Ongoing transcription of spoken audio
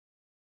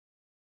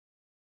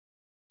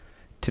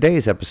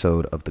Today's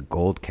episode of the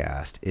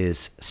Goldcast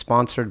is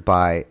sponsored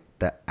by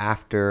the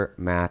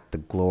aftermath, the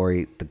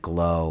glory, the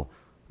glow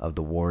of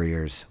the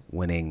Warriors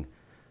winning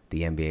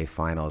the NBA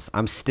Finals.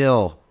 I'm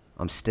still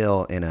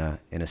in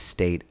a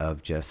state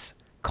of just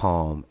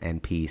calm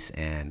and peace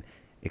and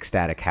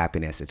ecstatic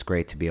happiness. It's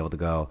great to be able to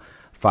go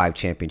 5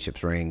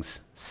 championships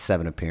rings,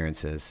 7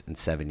 appearances in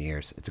 7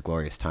 years. It's a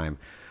glorious time.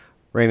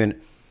 Raymond,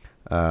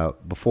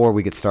 before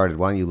we get started,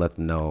 why don't you let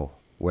them know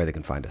where they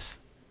can find us?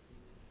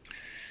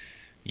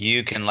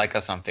 You can like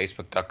us on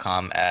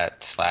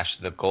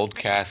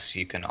Facebook.com/thegoldcast.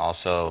 You can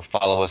also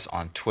follow us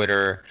on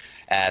Twitter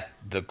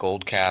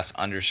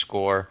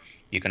 @thegoldcast_.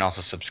 You can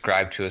also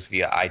subscribe to us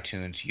via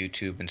iTunes,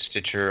 YouTube, and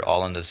Stitcher,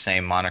 all under the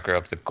same moniker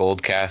of the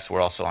Goldcast.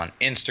 We're also on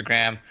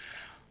Instagram,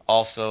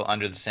 also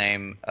under the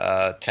same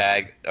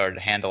tag or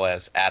handle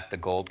as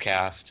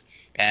 @thegoldcast.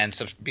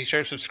 And be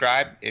sure to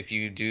subscribe if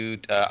you do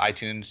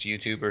iTunes,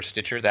 YouTube, or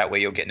Stitcher. That way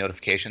you'll get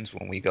notifications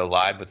when we go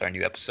live with our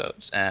new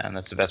episodes. And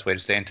that's the best way to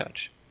stay in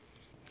touch.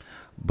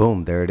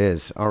 Boom, there it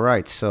is. All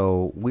right,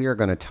 so we are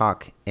going to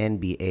talk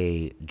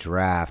NBA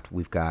draft.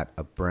 We've got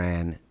a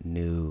brand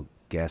new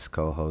guest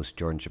co-host,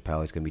 Jordan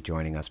Chappelle. He's going to be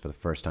joining us for the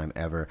first time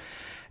ever.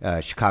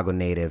 Chicago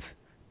native,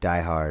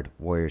 diehard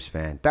Warriors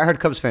fan, diehard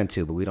Cubs fan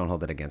too, but we don't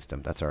hold that against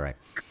him. That's all right.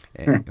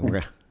 And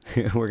we're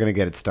gonna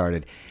get it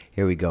started.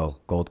 Here we go,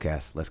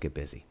 Goldcast. Let's get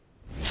busy.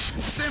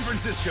 San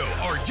Francisco,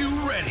 are you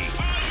ready?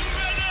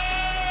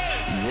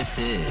 This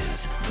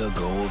is the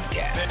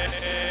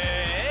Goldcast.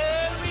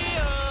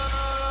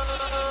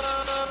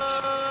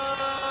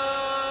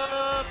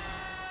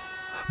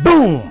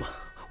 Boom!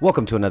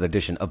 Welcome to another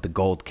edition of the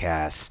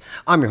Goldcast.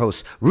 I'm your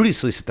host, Rudy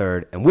Solis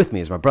III, and with me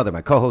is my brother,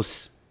 my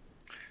co-host,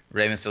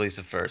 Raymond Solis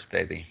first,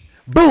 baby.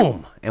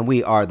 Boom! And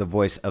we are the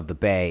voice of the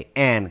Bay.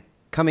 And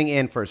coming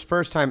in for his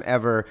first time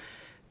ever,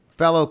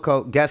 fellow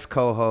guest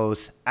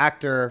co-host,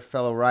 actor,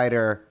 fellow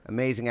writer,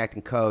 amazing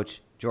acting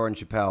coach, Jordan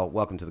Chappelle.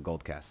 Welcome to the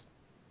Goldcast.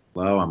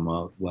 Hello, I'm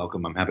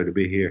welcome. I'm happy to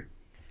be here.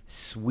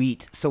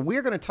 Sweet. So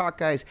we're going to talk,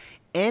 guys,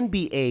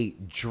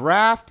 NBA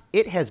draft.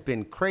 It has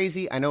been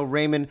crazy. I know,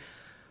 Raymond,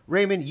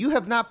 you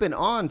have not been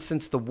on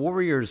since the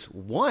Warriors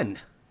won.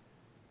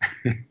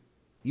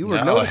 You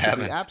were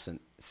noticeably absent.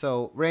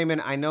 So,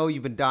 Raymond, I know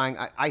you've been dying.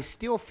 I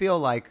still feel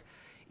like,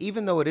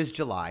 even though it is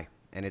July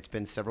and it's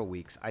been several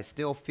weeks, I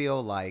still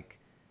feel like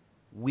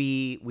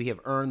we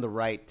have earned the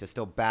right to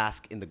still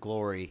bask in the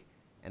glory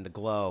and the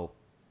glow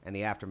and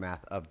the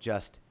aftermath of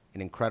just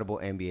an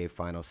incredible NBA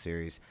Finals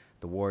series.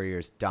 The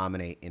Warriors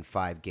dominate in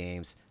 5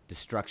 games.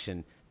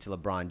 Destruction to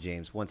LeBron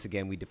James. Once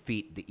again, we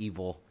defeat the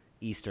evil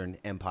Eastern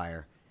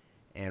Empire.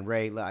 And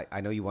Ray, I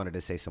know you wanted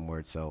to say some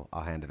words, so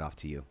I'll hand it off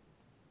to you.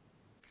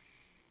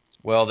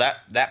 Well,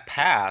 that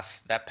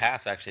pass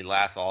actually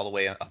lasts all the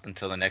way up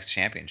until the next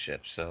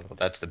championship. So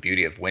that's the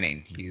beauty of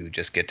winning. You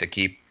just get to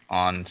keep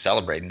on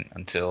celebrating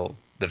until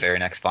the very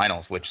next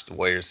finals, which the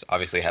Warriors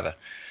obviously have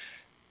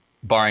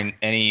barring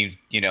any,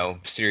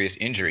 serious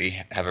injury,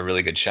 have a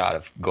really good shot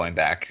of going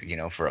back,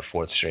 for a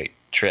 4th straight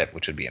trip,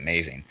 which would be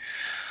amazing.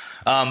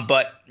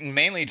 But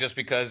mainly just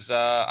because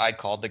I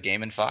called the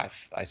game in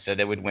 5. I said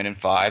they would win in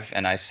 5,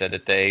 and I said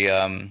that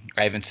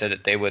I even said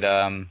that they would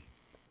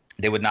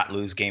not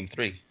lose game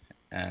 3.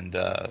 And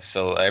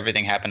so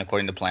everything happened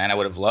according to plan. I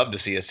would have loved to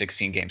see a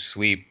 16-game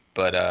sweep,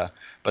 but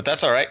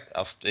that's all right.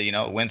 A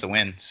win's a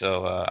win.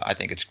 So I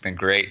think it's been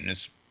great, and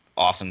it's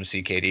awesome to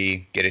see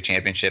KD get a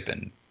championship,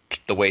 and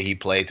the way he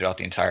played throughout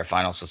the entire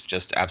finals was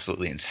just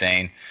absolutely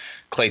insane.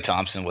 Klay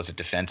Thompson was a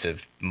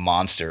defensive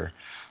monster,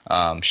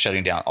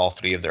 shutting down all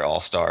 3 of their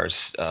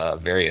all-stars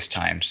various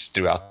times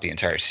throughout the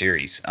entire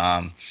series.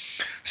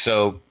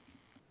 It's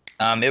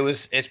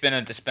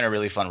been a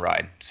really fun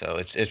ride. So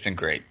it's been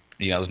great.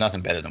 There's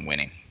nothing better than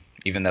winning,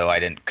 even though I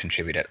didn't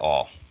contribute at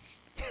all.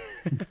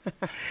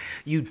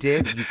 You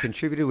did. You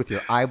contributed with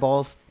your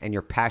eyeballs and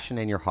your passion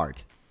and your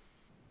heart.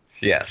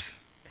 Yes.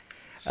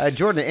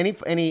 Jordan,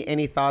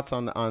 any thoughts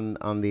on the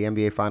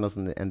NBA Finals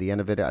and the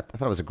end of it? I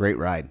thought it was a great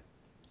ride.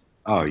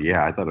 Oh,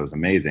 yeah, I thought it was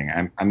amazing.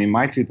 I mean,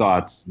 my 2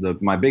 thoughts,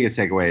 my biggest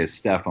takeaway is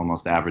Steph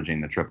almost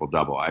averaging the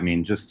triple-double. I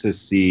mean, just to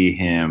see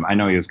him, I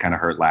know he was kind of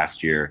hurt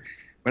last year,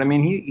 but I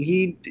mean,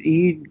 he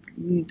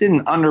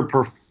didn't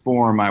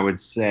underperform, I would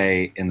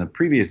say, in the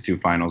previous 2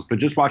 finals, but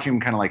just watching him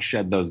kind of like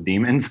shed those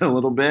demons a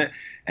little bit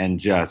and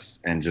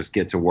just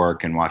get to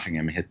work, and watching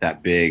him hit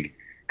that big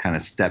kind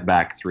of step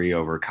back 3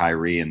 over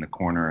Kyrie in the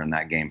corner in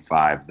that game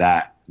 5,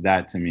 that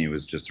to me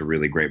was just a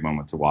really great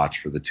moment to watch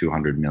for the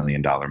 $200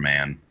 million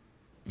man.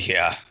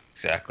 Yeah,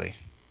 exactly.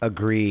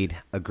 Agreed.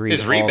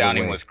 His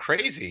rebounding was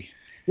crazy.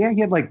 Yeah, he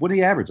had what did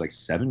he average?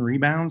 7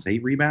 rebounds,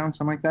 8 rebounds,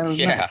 something like that?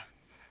 Yeah.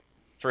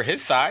 For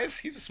his size,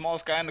 he's the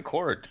smallest guy in the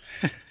court.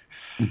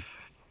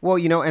 Well,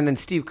 and then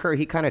Steve Kerr,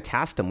 he kind of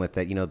tasked him with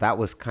it. That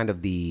was kind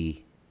of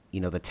the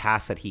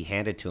task that he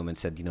handed to him and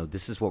said,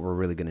 this is what we're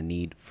really going to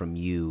need from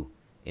you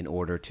in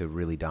order to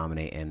really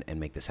dominate and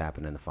make this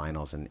happen in the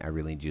finals. And I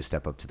really need you to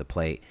step up to the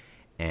plate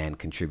and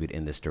contribute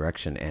in this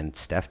direction. And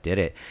Steph did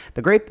it.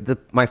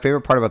 My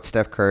favorite part about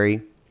Steph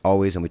Curry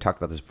always, and we talked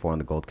about this before on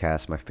the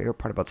Goldcast, my favorite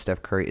part about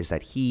Steph Curry is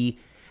that he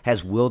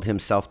has willed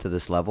himself to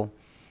this level.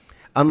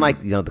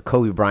 Unlike the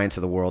Kobe Bryants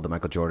of the world, the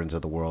Michael Jordans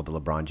of the world, the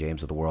LeBron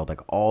James of the world,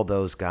 like all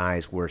those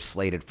guys were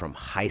slated from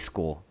high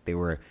school. They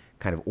were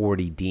kind of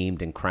already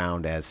deemed and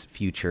crowned as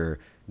future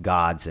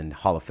gods and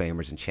Hall of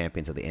Famers and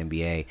champions of the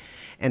NBA.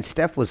 And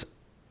Steph was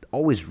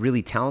always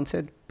really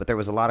talented, but there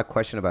was a lot of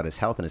question about his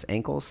health and his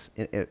ankles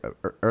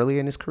early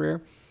in his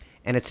career.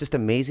 And it's just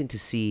amazing to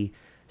see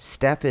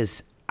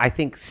I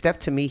think Steph,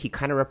 to me, he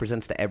kind of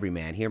represents the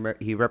everyman.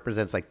 He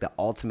represents like the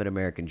ultimate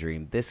American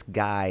dream. This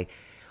guy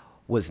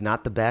was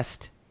not the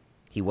best.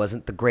 He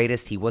wasn't the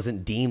greatest. He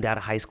wasn't deemed out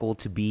of high school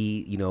to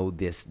be,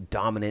 this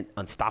dominant,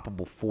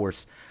 unstoppable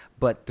force.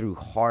 But through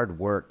hard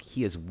work,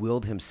 he has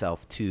willed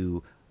himself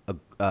to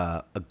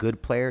a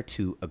good player,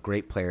 to a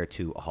great player,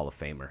 to a Hall of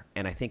Famer.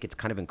 And I think it's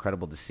kind of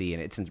incredible to see.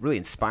 And it's really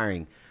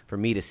inspiring for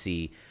me to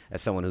see,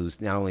 as someone who's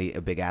not only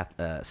a big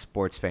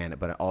sports fan,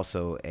 but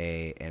also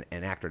an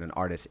actor and an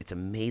artist. It's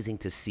amazing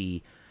to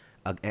see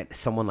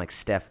someone like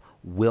Steph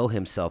will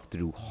himself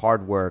through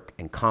hard work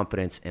and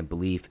confidence and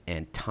belief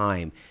and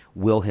time,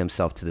 will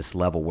himself to this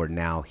level where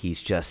now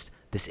he's just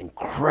this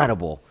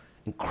incredible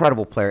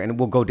player, and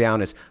will go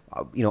down as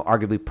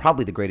arguably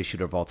probably the greatest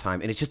shooter of all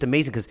time. And it's just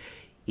amazing because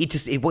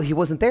he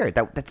wasn't there.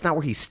 That's not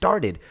where he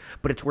started,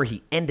 but it's where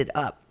he ended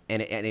up.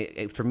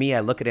 And for me, I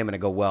look at him and I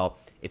go, well,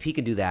 if he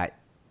can do that,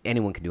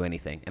 anyone can do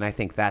anything. And I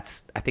think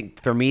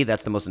for me,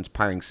 that's the most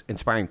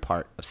inspiring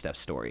part of Steph's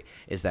story,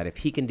 is that if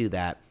he can do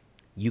that,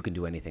 you can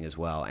do anything as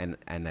well. And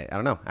I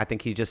don't know. I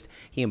think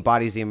he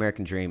embodies the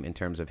American dream in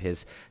terms of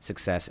his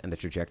success and the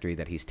trajectory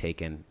that he's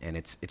taken. And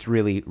it's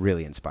really,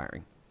 really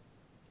inspiring.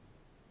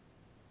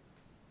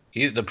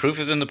 The proof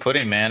is in the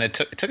pudding, man. It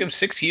took him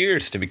 6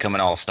 years to become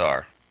an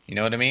all-star. You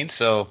know what I mean?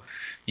 So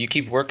you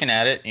keep working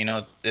at it,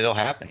 it'll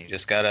happen. You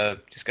just gotta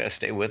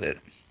stay with it.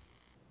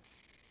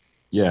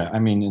 Yeah, I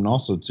mean, and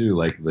also too,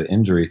 like the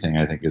injury thing,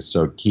 I think is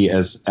so key.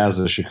 As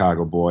a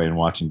Chicago boy and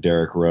watching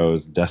Derrick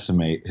Rose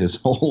decimate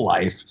his whole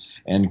life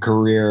and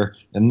career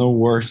in the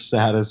worst,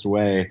 saddest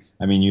way.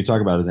 I mean, you talk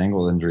about his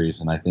ankle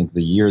injuries, and I think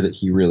the year that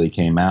he really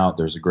came out,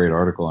 there's a great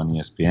article on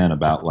ESPN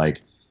about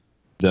like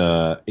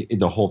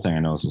the whole thing. I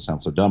know this will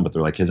sound so dumb, but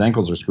they're like, his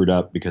ankles are screwed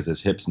up because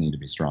his hips need to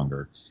be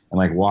stronger. And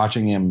like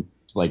watching him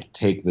like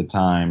take the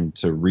time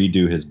to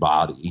redo his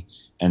body.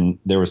 And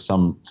there was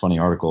some funny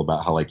article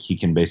about how like he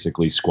can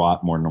basically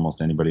squat more than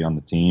almost anybody on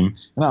the team.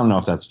 And I don't know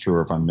if that's true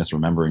or if I'm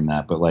misremembering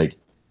that, but like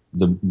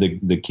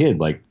the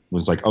kid like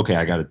was like, okay,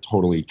 I got to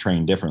totally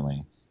train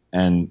differently.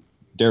 And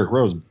Derrick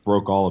Rose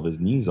broke all of his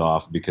knees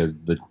off because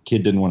the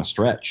kid didn't want to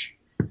stretch.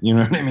 You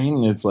know what I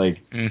mean? It's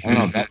like, I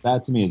don't know,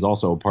 that to me is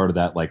also a part of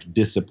that like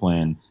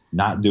discipline,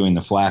 not doing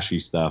the flashy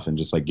stuff and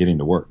just like getting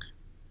to work.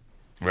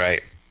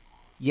 Right.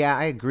 Yeah,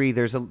 I agree.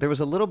 There was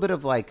a little bit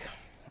of like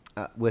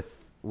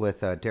with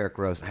Derrick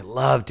Rose. I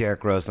love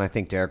Derrick Rose, and I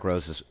think Derrick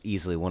Rose is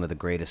easily one of the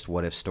greatest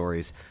what-if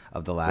stories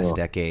of the last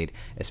decade,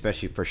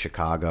 especially for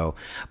Chicago.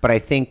 But I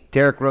think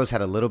Derrick Rose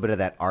had a little bit of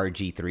that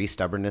RG3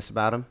 stubbornness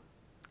about him.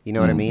 You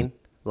know what I mean?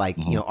 Like,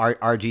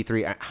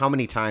 RG3, how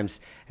many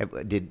times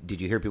did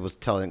you hear people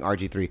telling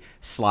RG3,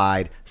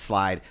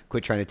 slide,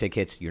 quit trying to take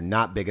hits. You're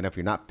not big enough.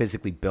 You're not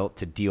physically built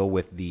to deal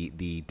with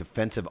the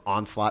defensive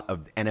onslaught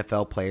of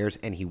NFL players,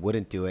 and he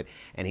wouldn't do it,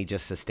 and he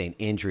just sustained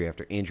injury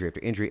after injury after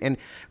injury, and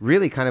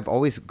really kind of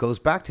always goes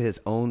back to his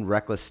own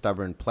reckless,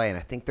 stubborn play. And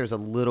I think there's a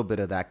little bit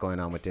of that going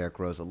on with Derrick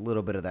Rose, a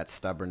little bit of that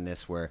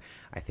stubbornness where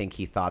I think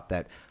he thought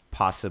that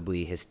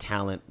possibly his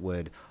talent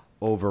would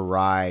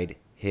override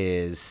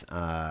his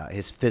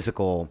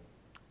physical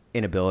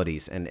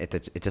inabilities, and it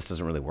just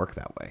doesn't really work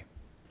that way.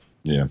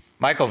 Yeah.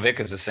 Michael Vick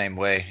is the same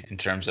way in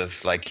terms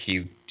of like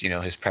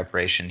his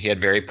preparation. He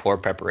had very poor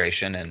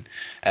preparation, and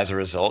as a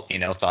result,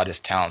 thought his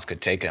talents could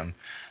take him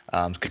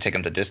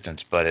the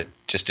distance, but it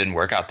just didn't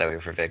work out that way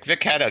for Vick.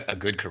 Vick had a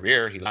good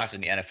career. He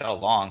lasted in the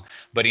NFL long,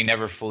 but he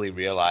never fully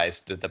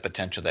realized the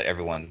potential that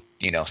everyone,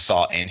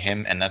 saw in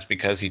him, and that's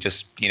because he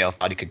just,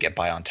 thought he could get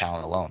by on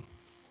talent alone.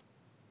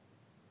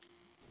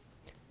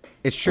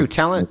 It's true.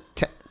 Talent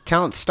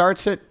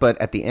starts it, but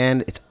at the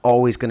end, it's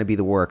always going to be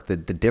the work. The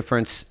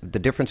difference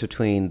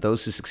between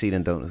those who succeed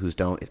and who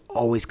don't, it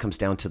always comes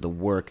down to the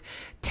work.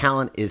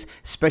 Talent is,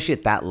 especially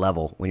at that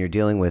level, when you're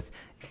dealing with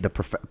the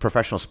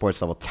professional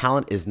sports level,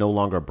 talent is no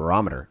longer a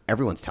barometer.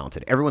 Everyone's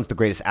talented. Everyone's the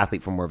greatest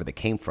athlete from wherever they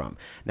came from.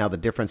 Now, the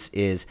difference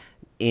is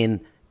in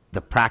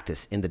the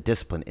practice, in the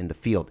discipline, in the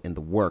field, in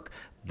the work.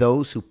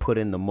 Those who put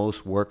in the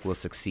most work will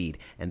succeed,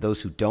 and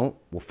those who don't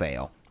will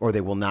fail, or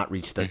they will not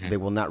reach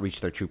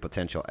their true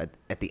potential.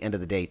 At the end of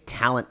the day,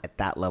 talent at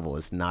that level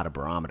is not a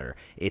barometer.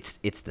 It's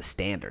the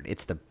standard.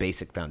 It's the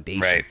basic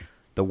foundation. Right.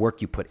 The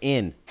work you put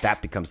in,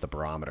 that becomes the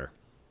barometer.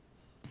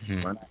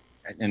 Mm-hmm.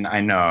 And I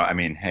know, I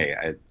mean, hey,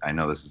 I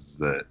know this is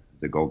the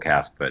gold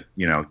cast, but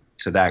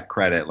to that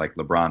credit, like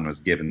LeBron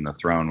was given the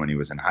throne when he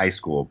was in high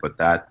school, but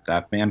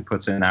that man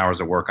puts in hours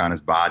of work on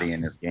his body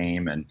and his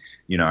game. And,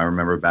 I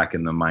remember back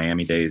in the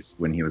Miami days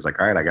when he was like,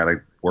 all right, I got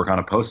to work on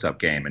a post-up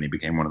game. And he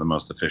became one of the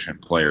most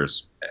efficient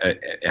players.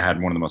 It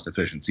had one of the most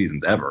efficient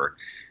seasons ever.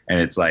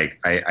 And it's like,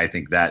 I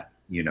think that,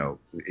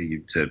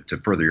 to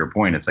further your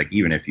point, it's like,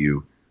 even if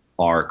you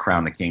are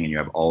crown the king and you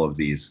have all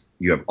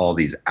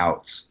these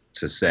outs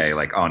to say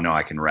like, oh no,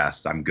 I can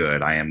rest, I'm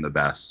good, I am the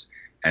best,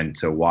 and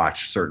to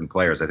watch certain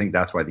players. I think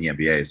that's why the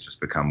NBA has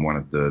just become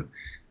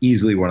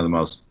easily one of the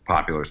most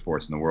popular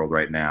sports in the world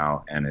right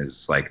now, and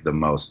is like the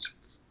most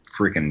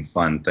freaking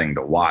fun thing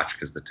to watch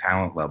because the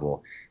talent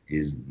level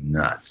is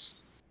nuts.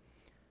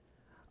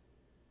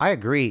 I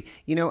agree.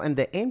 And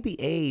the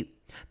NBA,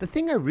 the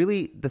thing I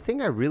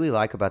really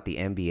like about the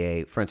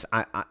NBA, for instance,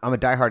 I'm a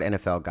diehard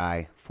NFL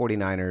guy,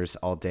 49ers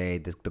all day.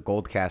 The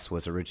Goldcast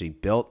was originally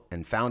built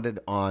and founded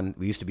on,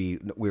 we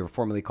were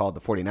formerly called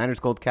the 49ers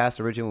Goldcast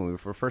originally when we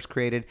were first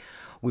created.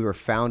 We were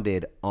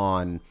founded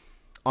on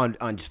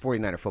just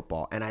 49er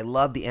football. And I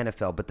love the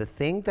NFL, but the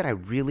thing that I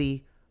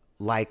really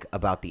like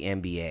about the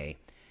NBA,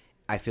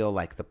 I feel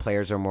like the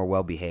players are more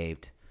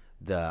well-behaved.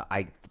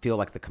 I feel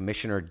like the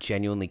commissioner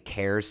genuinely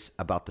cares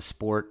about the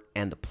sport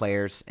and the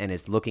players and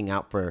is looking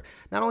out for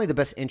not only the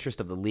best interest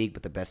of the league,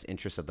 but the best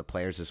interest of the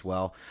players as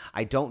well.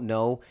 I don't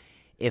know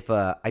if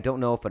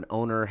an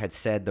owner had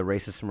said the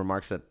racist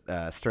remarks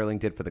that Sterling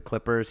did for the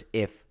Clippers.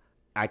 If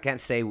I can't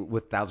say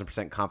with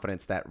 1,000%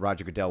 confidence that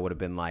Roger Goodell would have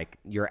been like,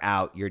 "You're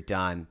out, you're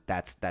done,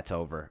 that's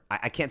over."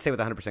 I can't say with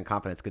 100%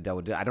 confidence Goodell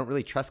would do. I don't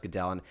really trust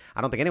Goodell, and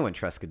I don't think anyone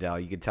trusts Goodell.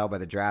 You can tell by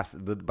the drafts,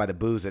 by the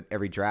boos at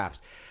every draft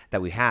that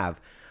we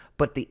have.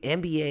 But the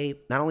NBA,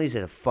 not only is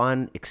it a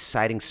fun,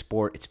 exciting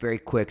sport, it's very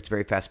quick, it's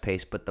very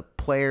fast-paced, but the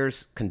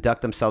players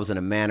conduct themselves in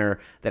a manner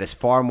that is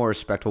far more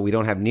respectful. We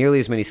don't have nearly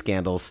as many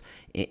scandals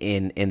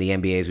in the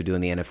NBA as we do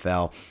in the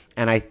NFL.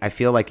 And I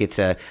feel like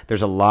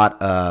there's a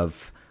lot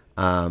of,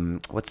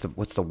 what's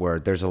the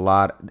word? There's a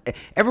lot,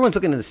 everyone's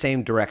looking in the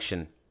same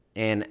direction.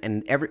 And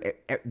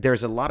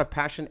there's a lot of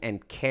passion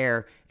and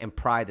care and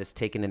pride that's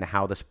taken into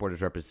how the sport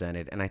is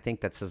represented. And I think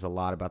that says a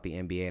lot about the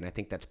NBA, and I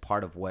think that's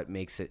part of what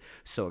makes it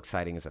so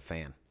exciting as a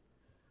fan.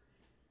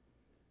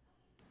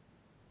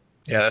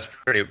 Yeah, that's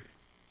pretty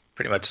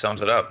much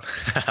sums it up,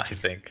 I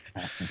think.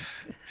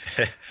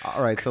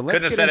 All right, so let's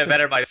couldn't have said it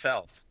better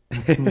myself.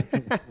 Yeah,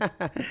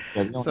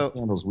 the only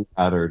scandals we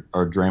had are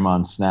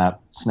Draymond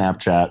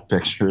Snapchat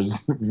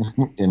pictures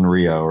in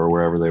Rio or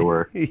wherever they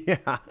were.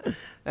 Yeah,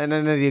 and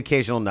then the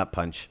occasional nut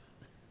punch.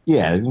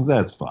 Yeah,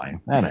 that's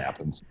fine. That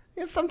happens.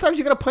 Yeah, sometimes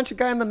you got to punch a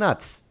guy in the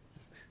nuts.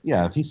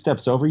 Yeah, if he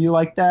steps over you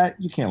like that,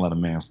 you can't let a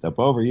man step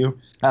over you.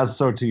 As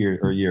so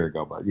a year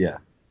ago, but yeah.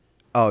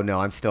 Oh, no,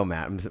 I'm still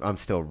mad. I'm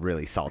still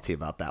really salty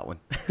about that one.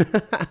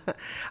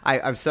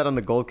 I've said on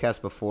the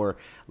Goldcast before,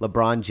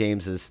 LeBron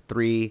James's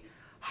 3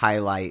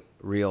 highlight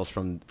reels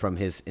from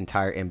his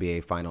entire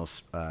NBA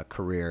Finals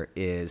career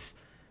is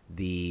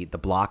the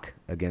block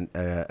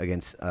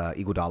against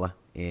Iguodala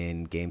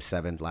in Game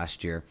 7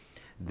 last year,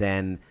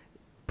 then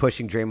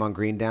pushing Draymond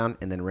Green down,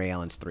 and then Ray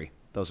Allen's 3.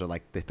 Those are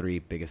like the 3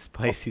 biggest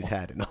plays he's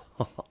had in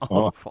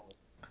all the fall.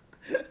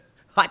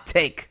 Hot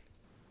take.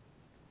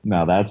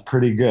 No, that's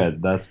pretty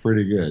good. That's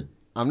pretty good.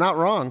 I'm not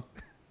wrong.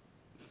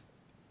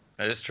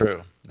 That is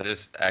true. That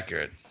is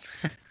accurate.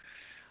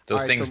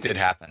 Those things did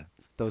happen.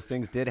 Those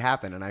things did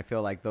happen, and I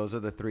feel like those are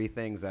the 3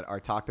 things that are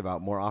talked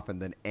about more often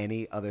than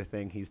any other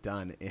thing he's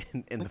done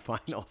in the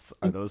finals,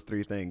 are those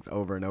 3 things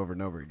over and over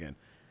and over again.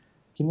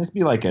 Can this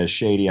be like a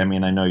shady, I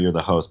mean, I know you're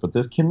the host, but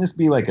can this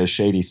be like a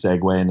shady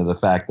segue into the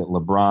fact that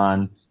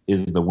LeBron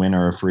is the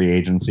winner of free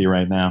agency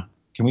right now?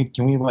 Can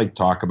we like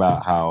talk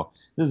about how,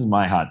 this is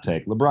my hot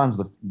take,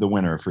 LeBron's the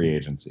winner of free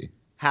agency?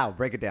 How?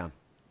 Break it down.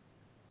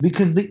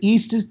 Because the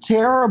East is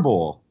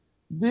terrible.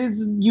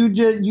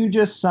 You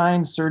just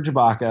signed Serge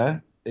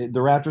Ibaka. The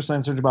Raptors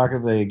signed Serge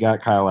Ibaka. They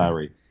got Kyle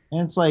Lowry,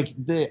 and it's like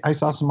I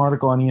saw some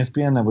article on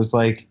ESPN that was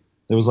like,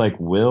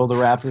 will the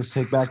Raptors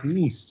take back the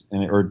East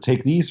or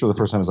take the East for the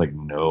first time? It's like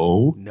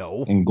no.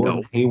 And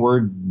Gordon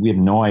Hayward, we have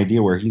no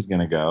idea where he's going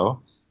to go,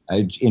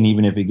 and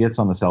even if he gets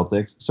on the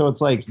Celtics, so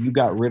it's like you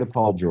got rid of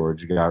Paul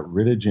George, you got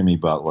rid of Jimmy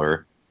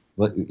Butler,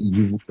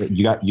 you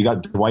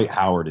got Dwight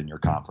Howard in your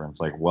conference.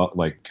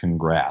 Like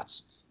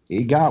congrats.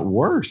 It got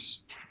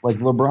worse. Like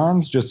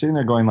LeBron's just sitting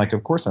there going like,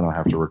 of course I don't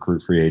have to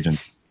recruit free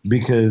agents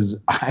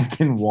because I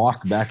can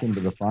walk back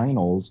into the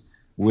finals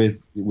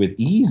with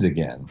ease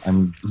again.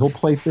 He'll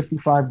play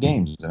 55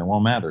 games and it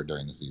won't matter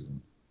during the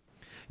season.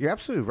 You're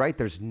absolutely right.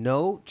 There's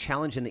no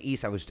challenge in the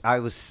East. I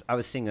was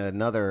seeing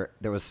another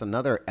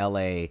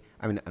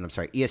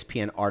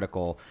ESPN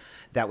article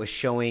that was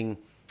showing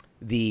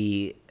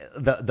the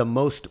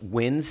most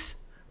wins,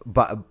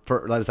 but it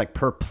was like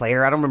per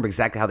player. I don't remember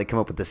exactly how they came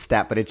up with the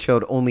stat, but it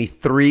showed only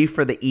 3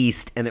 for the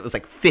East, and it was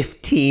like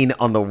 15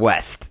 on the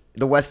West.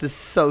 The West is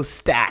so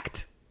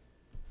stacked,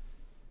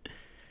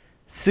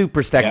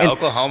 super stacked. Yeah,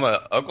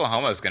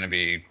 Oklahoma is going to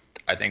be.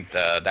 I think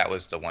that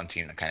was the one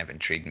team that kind of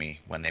intrigued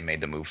me when they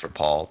made the move for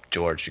Paul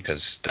George,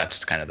 because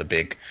that's kind of a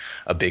big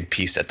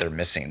piece that they're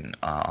missing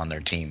on their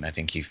team. I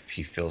think he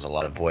fills a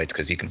lot of voids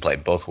because he can play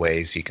both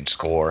ways. He can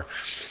score,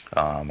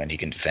 and he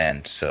can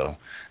defend. So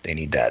they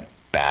need that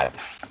bad.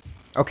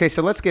 Okay,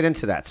 so let's get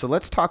into that. So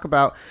let's talk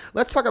about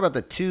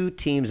the 2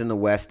 teams in the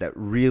West that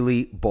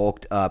really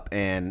bulked up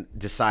and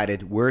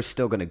decided we're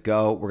still going to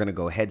go. We're going to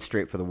go head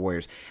straight for the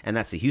Warriors, and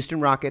that's the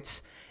Houston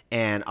Rockets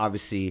and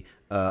obviously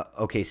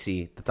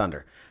OKC, the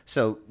Thunder.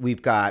 So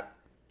we've got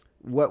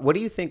what do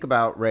you think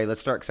about, Ray?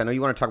 Let's start, because I know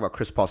you want to talk about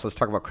Chris Paul. So let's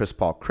talk about Chris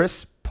Paul.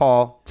 Chris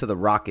Paul to the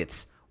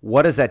Rockets.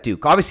 What does that do?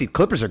 Obviously,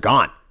 Clippers are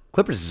gone.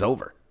 Clippers is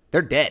over.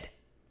 They're dead.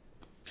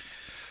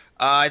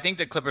 I think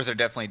the Clippers are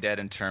definitely dead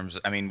in terms.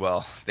 I mean,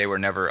 well, they were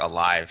never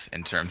alive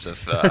in terms of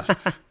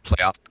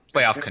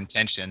playoff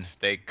contention.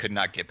 They could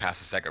not get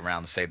past the second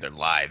round to save their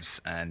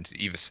lives, and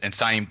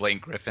signing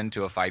Blake Griffin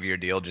to a 5-year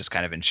deal just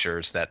kind of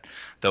ensures that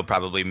they'll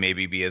probably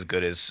maybe be as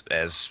good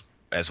as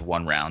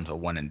one round, a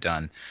one and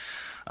done.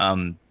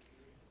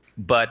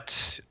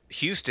 But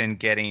Houston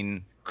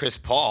getting Chris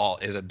Paul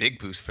is a big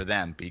boost for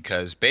them,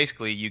 because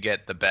basically you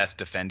get the best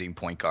defending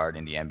point guard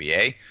in the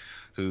NBA,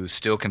 who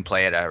still can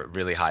play at a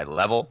really high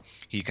level.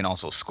 He can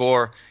also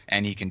score,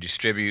 and he can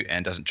distribute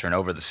and doesn't turn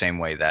over the same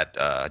way that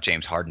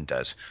James Harden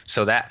does.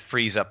 So that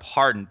frees up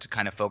Harden to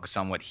kind of focus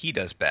on what he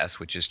does best,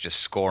 which is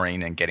just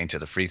scoring and getting to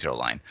the free throw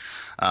line.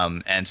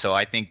 And so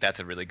I think that's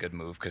a really good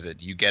move, because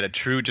you get a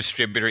true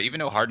distributor. Even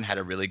though Harden had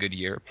a really good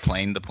year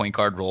playing the point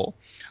guard role,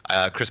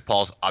 Chris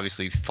Paul's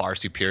obviously far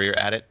superior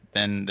at it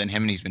than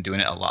him, and he's been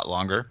doing it a lot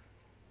longer,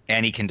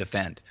 and he can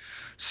defend.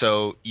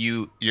 So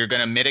you're going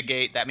to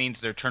mitigate. That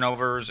means their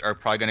turnovers are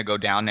probably going to go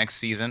down next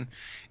season,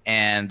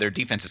 and their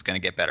defense is going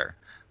to get better.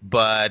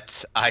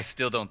 But I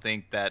still don't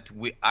think that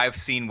I've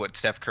seen what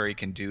Steph Curry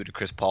can do to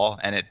Chris Paul,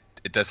 and it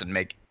doesn't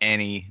make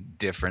any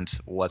difference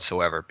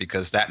whatsoever,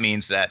 because that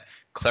means that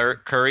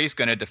Curry's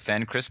going to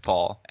defend Chris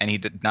Paul, and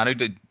he not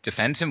only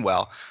defends him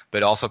well,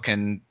 but also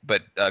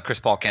Chris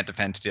Paul can't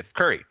defend Steph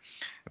Curry,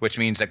 which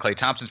means that Klay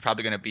Thompson's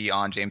probably going to be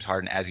on James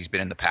Harden as he's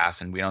been in the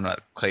past, and we don't know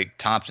that Klay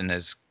Thompson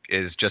is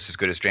just as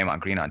good as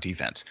Draymond Green on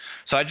defense.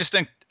 So I just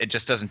think it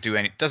just doesn't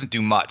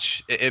do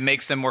much. It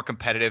makes them more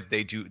competitive.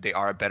 They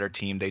are a better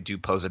team. They do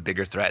pose a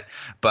bigger threat,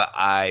 but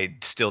I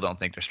still don't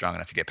think they're strong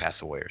enough to get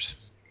past the Warriors.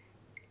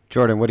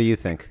 Jordan, what do you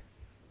think?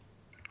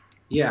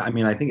 Yeah, I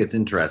mean, I think it's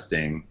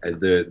interesting.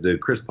 The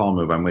Chris Paul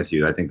move, I'm with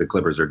you. I think the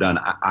Clippers are done.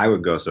 I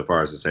would go so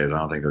far as to say that I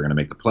don't think they're going to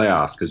make the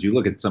playoffs, because you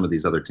look at some of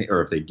these other teams,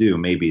 or if they do,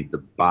 maybe the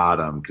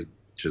bottom,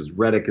 because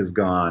Redick is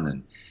gone,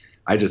 and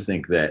I just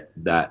think that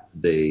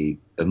they,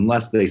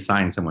 unless they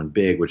sign someone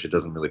big, which it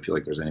doesn't really feel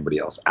like there's anybody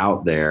else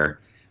out there,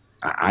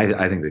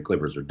 I think the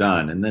Clippers are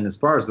done. And then as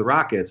far as the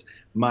Rockets,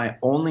 my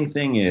only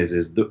thing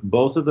is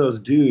both of those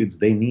dudes,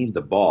 they need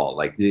the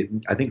ball. I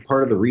think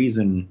part of the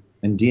reason,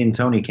 and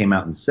D'Antoni came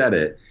out and said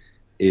it,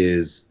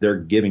 is they're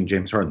giving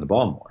James Harden the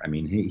ball more. I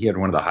mean, he had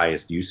one of the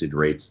highest usage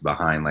rates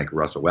behind like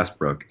Russell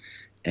Westbrook,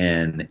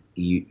 and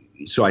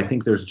so I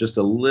think there's just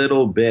a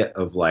little bit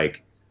of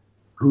like,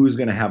 who's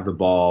going to have the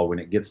ball when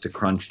it gets to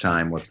crunch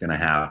time, what's going to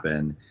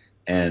happen.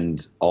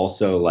 And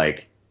also,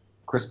 like,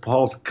 Chris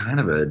Paul's kind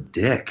of a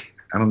dick.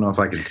 I don't know if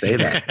I can say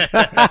that.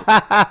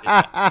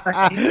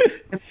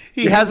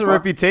 He has a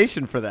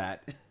reputation for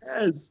that.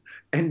 Yes.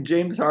 And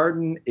James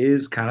Harden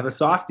is kind of a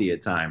softie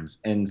at times.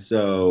 And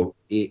so,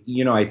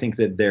 I think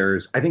that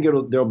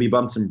there'll be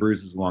bumps and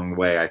bruises along the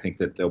way. I think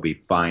that they'll be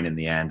fine in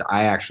the end.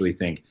 I actually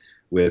think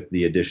with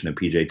the addition of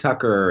PJ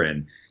Tucker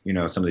and,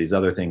 some of these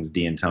other things,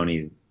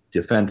 D'Antoni,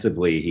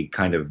 defensively, he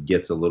kind of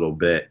gets a little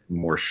bit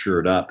more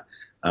shored up.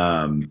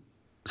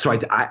 So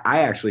I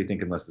actually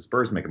think, unless the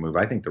Spurs make a move,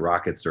 I think the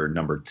Rockets are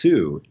number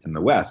 2 in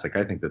the West. Like,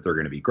 I think that they're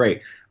going to be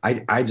great.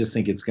 I just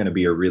think it's going to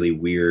be a really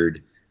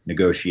weird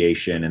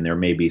negotiation, and there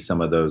may be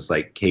some of those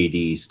like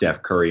KD,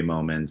 Steph Curry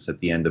moments at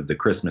the end of the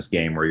Christmas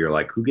game where you're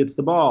like, who gets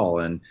the ball?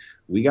 And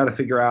we got to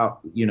figure out,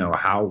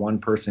 how one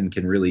person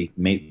can really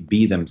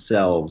be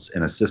themselves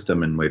in a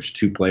system in which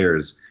 2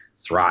 players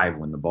thrive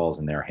when the ball's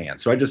in their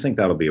hands. So I just think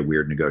that'll be a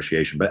weird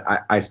negotiation, but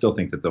I still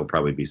think that they'll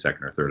probably be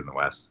 2nd or 3rd in the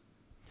West.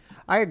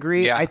 I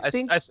agree. Yeah, I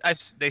think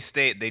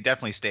they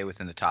definitely stay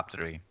within the top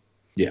 3.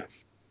 Yeah,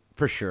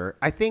 for sure.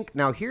 I think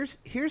now here's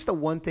the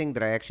one thing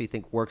that I actually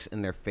think works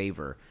in their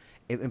favor,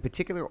 in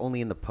particular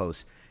only in the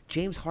post.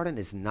 James Harden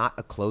is not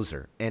a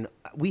closer, and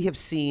we have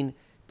seen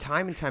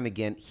time and time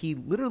again, he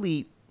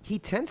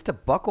tends to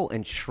buckle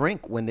and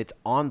shrink when it's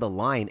on the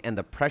line and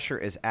the pressure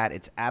is at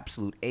its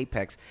absolute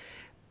apex.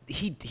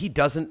 He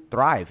doesn't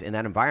thrive in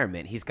that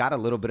environment. He's got a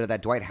little bit of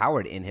that Dwight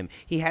Howard in him.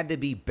 He had to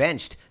be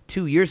benched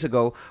 2 years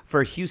ago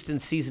for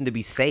Houston's season to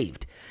be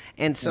saved.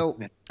 And so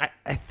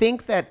I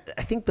think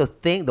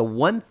the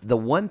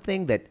one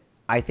thing that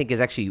I think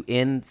is actually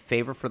in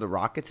favor for the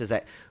Rockets is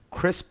that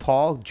Chris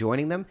Paul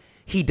joining them,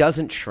 he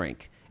doesn't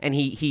shrink, and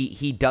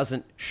he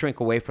doesn't shrink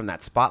away from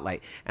that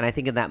spotlight. And I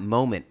think in that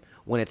moment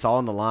when it's all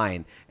on the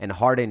line and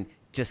Harden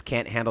just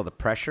can't handle the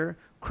pressure,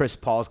 Chris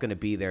Paul's going to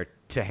be there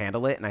to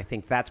handle it, and I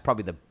think that's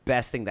probably the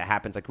best thing that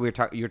happens. Like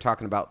you're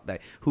talking about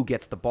that, who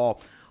gets the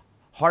ball.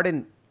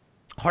 Harden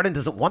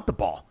doesn't want the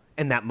ball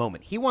in that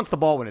moment. He wants the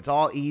ball when it's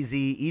all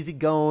easy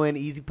going,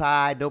 easy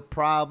pie, no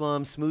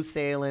problem, smooth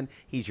sailing.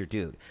 He's your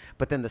dude.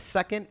 But then the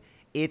second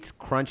it's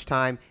crunch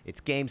time, it's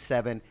game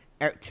 7,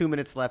 2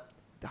 minutes left,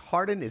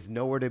 Harden is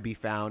nowhere to be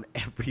found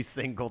every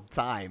single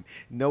time.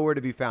 Nowhere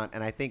to be found.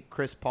 And I think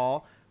Chris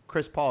Paul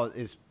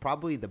is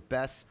probably the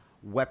best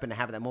weapon to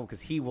have at that moment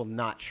because he will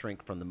not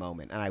shrink from the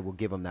moment, and I will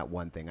give him that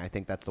one thing. I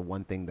think that's the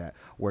one thing that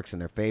works in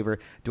their favor.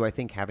 Do I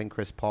think having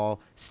Chris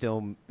Paul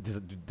still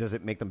does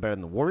it make them better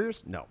than the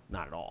Warriors? No,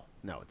 not at all.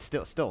 No, it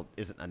still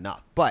isn't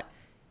enough. But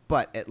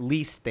at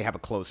least they have a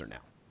closer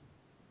now.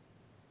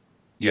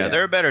 Yeah,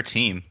 they're a better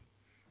team.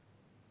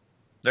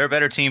 They're a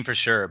better team for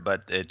sure,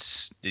 but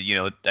it's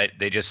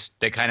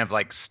they kind of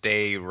like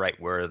stay right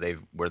where they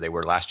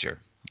were last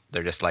year.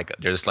 They're just like a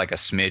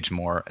smidge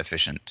more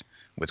efficient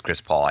with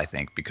Chris Paul, I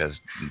think,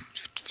 because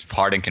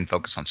Harden can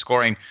focus on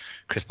scoring,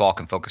 Chris Paul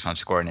can focus on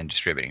scoring and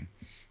distributing.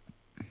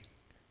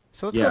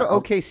 So let's go to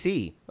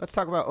OKC. Let's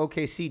talk about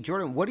OKC.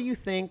 Jordan, what do you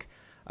think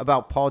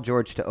about Paul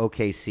George to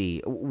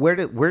OKC?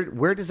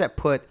 Where does that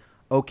put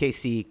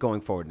OKC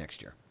going forward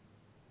next year?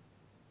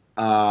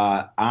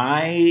 I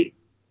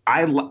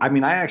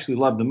mean, I actually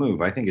love the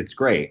move. I think it's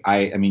great.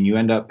 I mean, you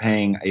end up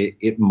paying.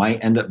 It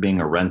might end up being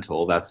a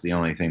rental. That's the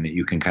only thing that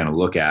you can kind of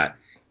look at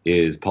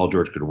is Paul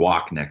George could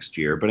walk next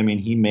year. But I mean,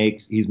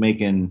 he's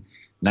making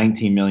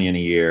 $19 million a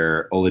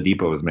year.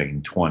 Oladipo is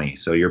making 20.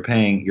 So you're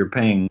paying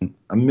 $1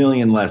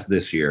 million less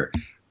this year.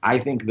 I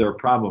think their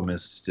problem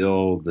is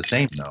still the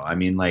same though. I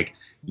mean, like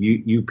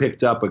you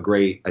picked up a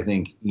great. I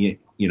think you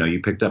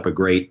picked up a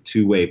great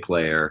two-way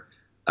player.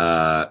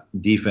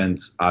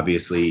 Defense,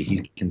 obviously, he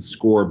can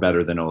score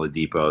better than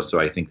Oladipo,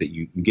 so I think that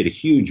you get a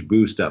huge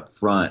boost up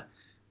front.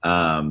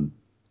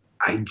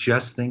 I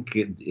just think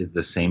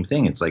the same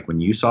thing. It's like when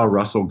you saw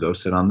Russell go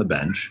sit on the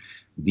bench,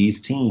 these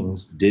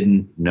teams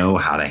didn't know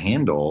how to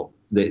handle.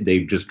 They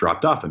just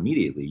dropped off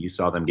immediately. You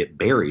saw them get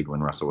buried when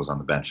Russell was on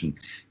the bench. And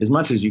as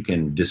much as you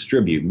can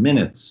distribute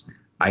minutes,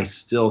 I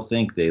still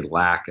think they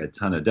lack a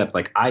ton of depth.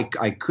 Like I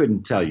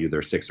couldn't tell you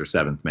their sixth or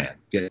seventh man.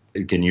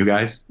 Can you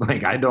guys?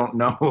 Like I don't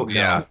know who's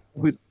on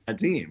that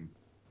team.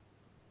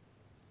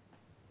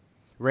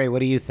 Ray, what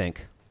do you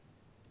think?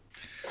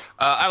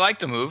 I like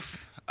the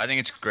move. I think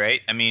it's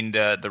great. I mean,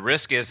 the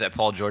risk is that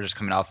Paul George is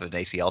coming off of an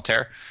ACL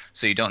tear,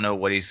 so you don't know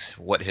what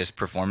his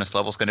performance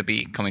level is going to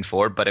be coming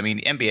forward. But I mean,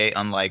 the NBA,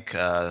 unlike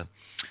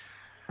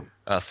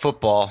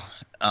football,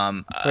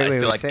 I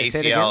feel like say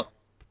ACL.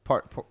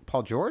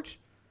 Paul George.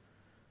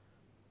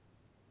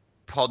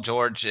 Paul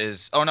George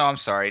is. Oh no, I'm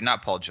sorry,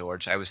 not Paul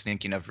George. I was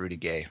thinking of Rudy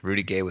Gay.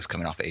 Rudy Gay was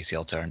coming off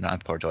ACL tear,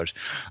 not Paul George.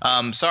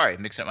 Sorry,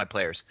 mixing up my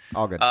players.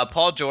 All good.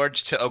 Paul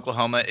George to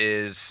Oklahoma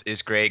is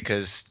great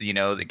because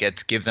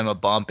it gives them a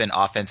bump in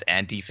offense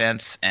and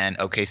defense, and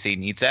OKC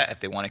needs that if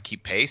they want to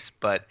keep pace.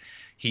 But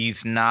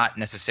he's not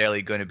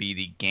necessarily going to be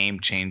the game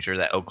changer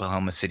that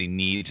Oklahoma City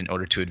needs in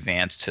order to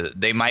advance to.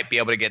 They might be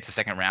able to get to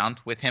second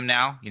round with him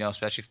now,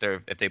 especially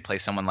if they play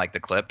someone like the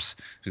Clips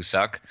who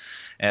suck,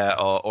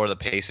 or the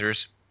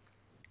Pacers.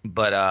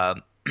 But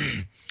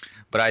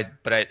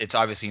it's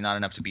obviously not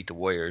enough to beat the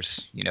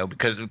Warriors,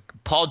 because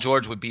Paul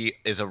George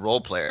is a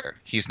role player.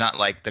 He's not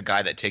like the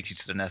guy that takes you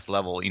to the next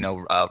level.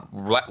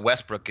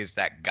 Westbrook is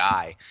that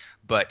guy,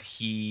 but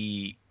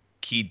he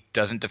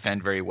doesn't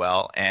defend very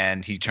well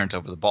and he turns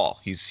over the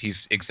ball.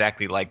 He's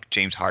exactly like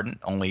James Harden,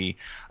 only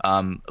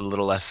a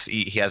little less.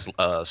 He has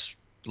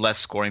less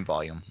scoring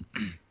volume.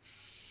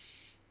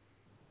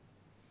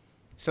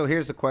 So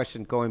here's the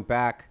question: going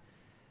back.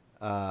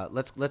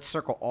 Let's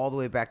circle all the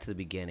way back to the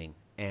beginning,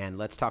 and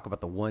let's talk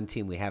about the one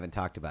team we haven't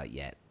talked about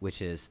yet,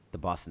 which is the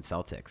Boston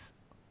Celtics.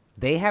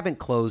 They haven't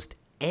closed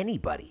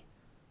anybody.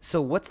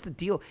 So what's the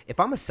deal? If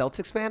I'm a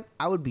Celtics fan,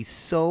 I would be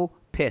so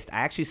pissed. I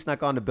actually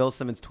snuck onto Bill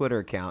Simmons' Twitter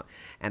account,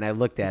 and I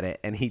looked at it,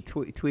 and he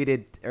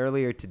tweeted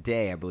earlier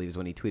today, I believe is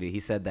when he tweeted.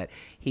 He said that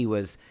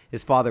his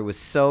father was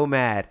so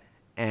mad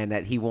and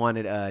that he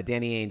wanted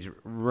Danny Ainge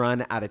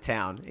run out of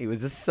town. He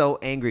was just so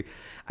angry.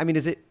 I mean,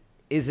 is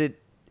it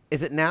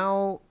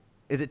now?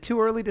 Is it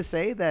too early to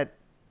say that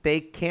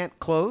they can't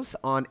close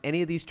on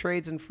any of these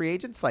trades and free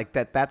agents? Like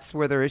that's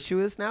where their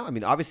issue is now? I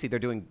mean, obviously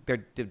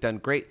they've done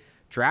great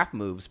draft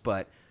moves,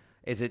 but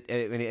is it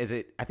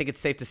I think it's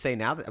safe to say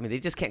now that, they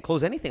just can't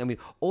close anything. I mean,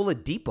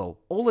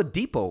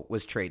 Oladipo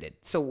was traded.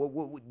 So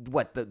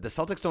what the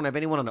Celtics don't have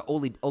anyone on an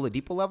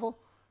Oladipo level?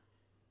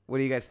 What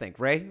do you guys think?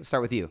 Ray, we'll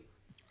start with you.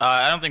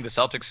 I don't think the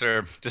Celtics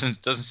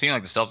doesn't seem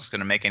like the Celtics going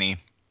to make any.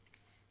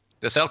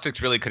 The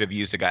Celtics really could have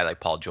used a guy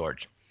like Paul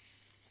George,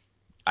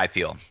 I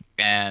feel,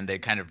 and they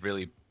kind of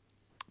really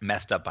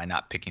messed up by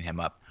not picking him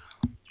up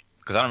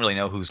because I don't really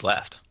know who's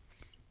left.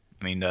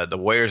 I mean, the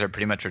Warriors are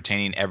pretty much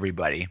retaining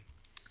everybody,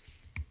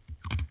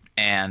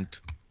 and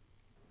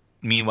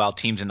meanwhile,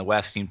 teams in the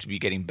West seem to be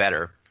getting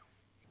better,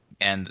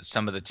 and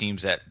some of the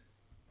teams that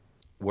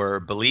were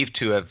believed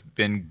to have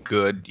been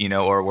good,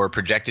 or were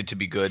projected to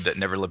be good that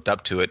never lived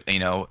up to it,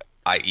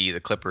 i.e. the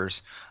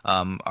Clippers,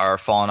 are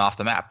falling off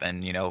the map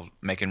and,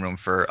 making room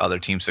for other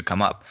teams to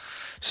come up.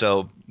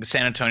 So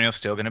San Antonio's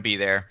still going to be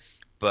there,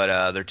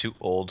 but they're too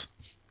old.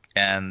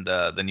 And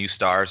the new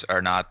stars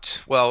are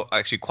not – well,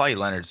 actually, Kawhi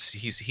Leonard,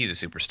 he's a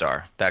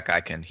superstar. That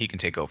guy can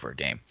take over a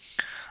game.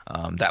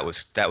 That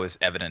was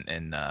evident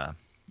in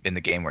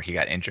the game where he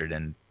got injured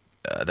and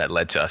that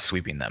led to us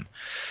sweeping them.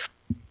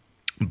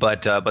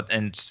 But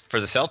for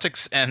the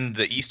Celtics and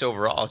the East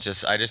overall,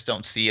 I just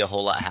don't see a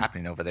whole lot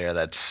happening over there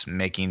that's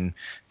making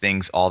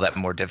things all that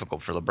more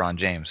difficult for LeBron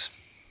James.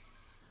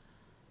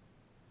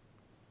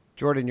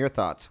 Jordan, your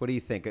thoughts? What do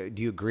you think?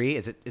 Do you agree?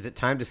 Is it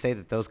time to say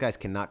that those guys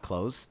cannot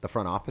close the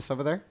front office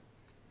over there?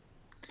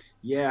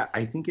 Yeah,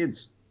 I think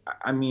it's.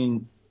 I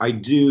mean, I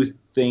do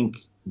think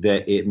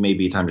that it may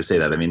be time to say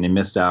that. I mean, they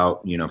missed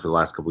out, for the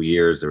last couple of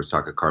years. There was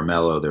talk of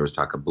Carmelo. There was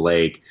talk of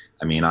Blake.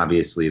 I mean,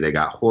 obviously they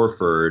got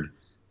Horford.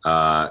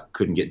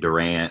 Couldn't get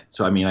Durant.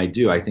 So, I mean, I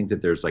think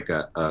that there's like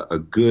a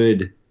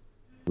good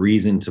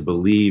reason to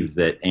believe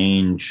that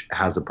Ainge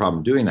has a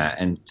problem doing that.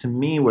 And to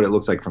me, what it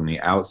looks like from the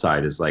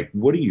outside is like,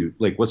 what's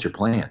your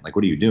plan? Like,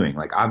 what are you doing?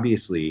 Like,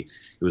 obviously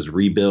it was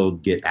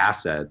rebuild, get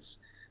assets,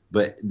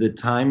 but the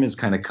time has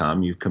kind of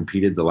come. You've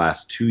competed the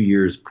last 2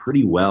 years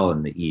pretty well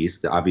in the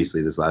East.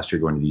 Obviously this last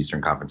year going to the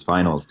Eastern Conference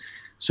Finals.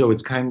 So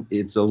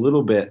it's a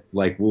little bit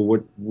like, well,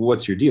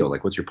 what's your deal?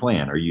 Like, what's your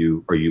plan? Are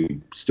you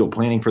still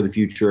planning for the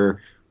future,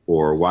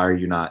 or why are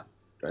you not?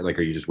 Like,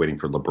 are you just waiting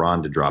for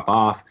LeBron to drop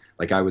off?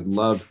 Like, I would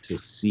love to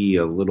see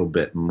a little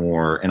bit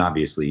more. And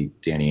obviously,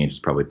 Danny Ainge is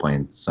probably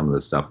playing some of the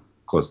stuff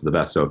close to the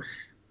vest. So,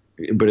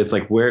 but it's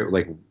like,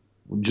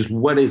 just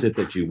what is it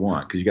that you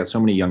want? Because you got so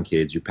many young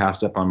kids. You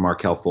passed up on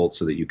Markelle Fultz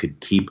so that you could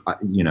keep,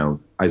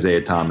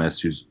 Isaiah Thomas,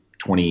 who's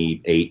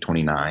 28,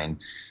 29.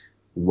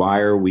 Why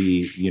are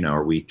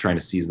we trying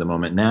to seize the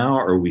moment now?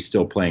 Or are we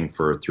still playing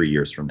for 3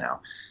 years from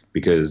now?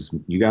 Because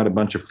you got a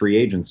bunch of free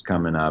agents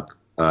coming up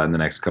in the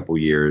next couple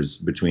of years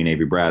between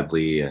Avery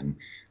Bradley and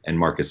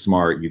Marcus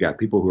Smart. You got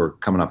people who are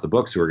coming off the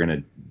books who are going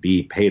to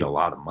be paid a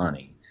lot of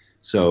money.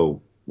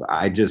 So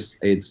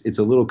it's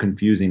a little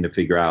confusing to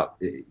figure out.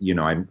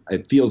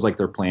 It feels like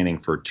they're planning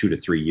for 2 to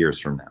 3 years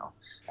from now,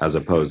 as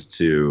opposed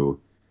to,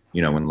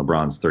 when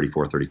LeBron's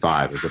 34,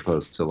 35, as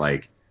opposed to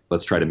like,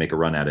 let's try to make a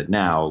run at it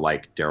now,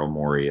 like Daryl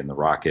Morey and the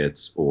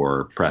Rockets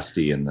or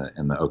Presti and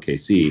the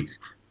OKC.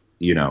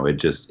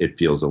 It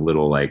feels a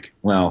little like,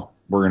 well,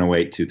 we're going to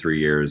wait 2-3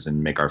 years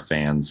and make our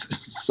fans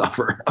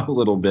suffer a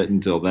little bit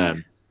until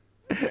then.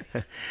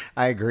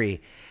 I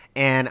agree.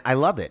 And I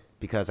love it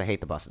because I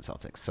hate the Boston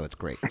Celtics. So it's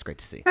great. It's great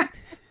to see.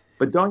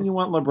 But don't you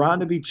want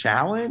LeBron to be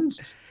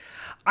challenged?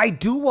 I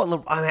do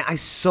want I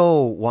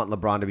so want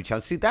LeBron to be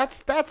challenged. See,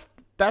 that's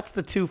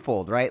the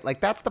twofold, right? Like,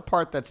 that's the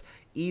part that's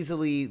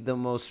easily the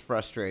most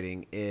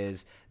frustrating,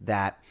 is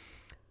that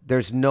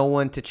there's no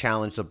one to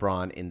challenge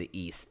LeBron in the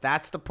East.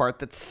 That's the part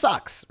that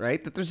sucks,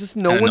 right? That there's just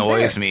no one there. It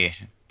annoys me.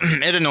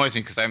 It annoys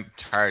me because I'm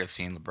tired of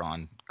seeing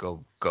LeBron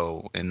go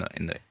in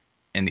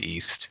the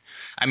East.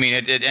 I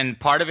mean, and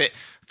part of it.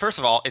 First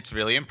of all, it's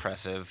really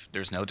impressive.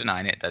 There's no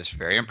denying it. That's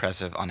very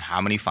impressive on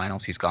how many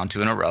finals he's gone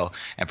to in a row.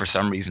 And for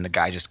some reason, the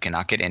guy just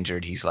cannot get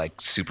injured. He's like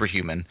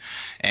superhuman.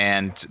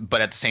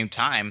 But at the same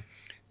time,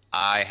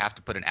 I have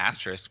to put an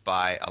asterisk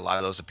by a lot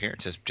of those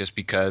appearances just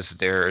because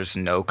there's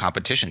no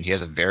competition. He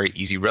has a very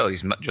easy road.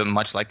 He's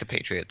much like the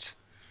Patriots.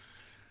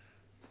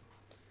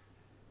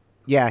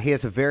 Yeah, he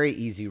has a very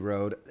easy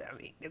road. I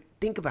mean,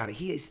 think about it.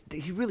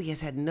 He really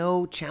has had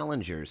no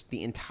challengers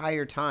the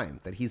entire time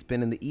that he's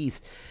been in the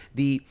East.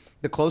 The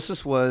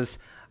closest was,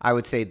 I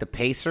would say, the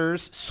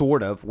Pacers,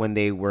 sort of, when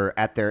they were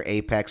at their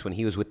apex when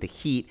he was with the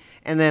Heat,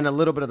 and then a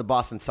little bit of the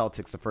Boston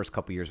Celtics the first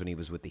couple years when he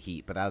was with the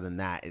Heat. But other than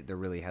that, there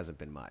really hasn't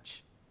been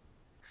much.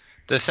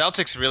 The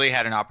Celtics really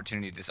had an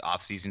opportunity this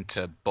offseason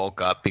to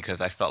bulk up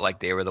because I felt like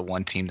they were the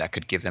one team that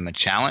could give them a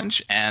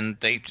challenge, and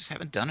they just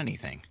haven't done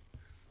anything.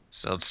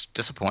 So it's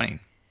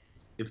disappointing.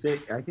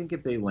 I think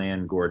if they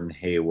land Gordon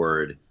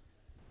Hayward,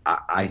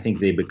 I think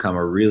they become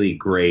a really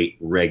great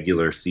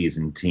regular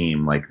season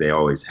team like they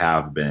always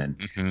have been.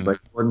 Mm-hmm. But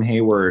Gordon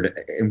Hayward,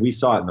 and we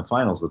saw it in the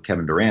finals with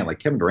Kevin Durant, like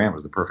Kevin Durant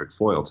was the perfect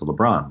foil to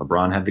LeBron.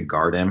 LeBron had to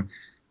guard him.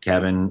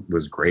 Kevin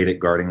was great at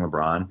guarding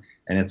LeBron.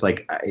 And it's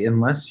like,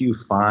 unless you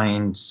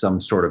find some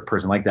sort of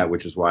person like that,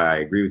 which is why I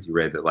agree with you,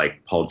 Ray, that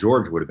like Paul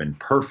George would have been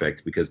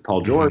perfect, because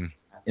Paul George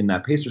in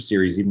that Pacers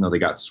series, even though they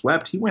got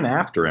swept, he went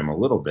after him a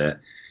little bit.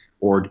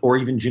 Or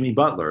even Jimmy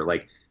Butler.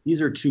 Like,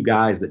 these are two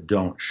guys that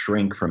don't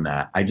shrink from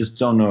that. I just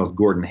don't know if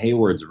Gordon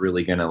Hayward's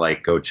really going to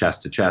like go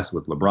chest to chest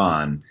with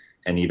LeBron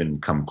and even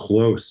come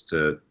close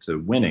to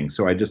winning.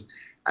 So I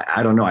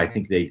don't know.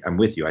 I'm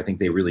with you. I think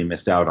they really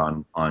missed out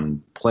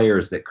on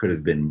players that could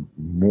have been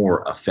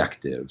more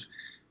effective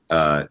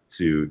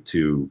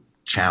to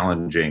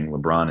challenging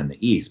LeBron in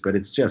the East. But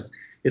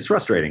it's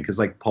frustrating because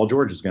like Paul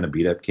George is going to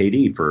beat up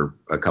KD for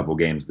a couple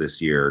games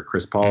this year.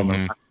 Chris Paul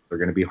are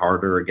going to be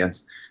harder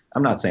against.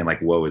 I'm not saying like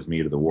woe is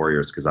me to the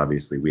Warriors, because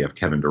obviously we have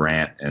Kevin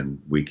Durant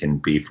and we can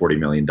be $40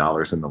 million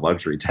in the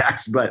luxury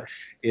tax. But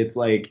it's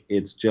like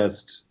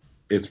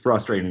it's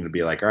frustrating to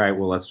be like, all right,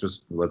 well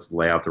let's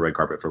lay out the red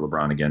carpet for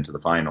LeBron again to the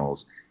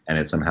finals, and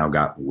it somehow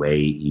got way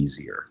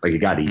easier. Like, it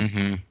got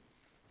easier.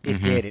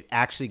 It did. It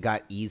actually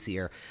got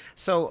easier.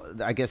 So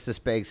I guess this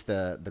begs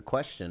the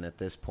question at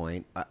this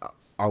point: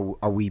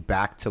 Are we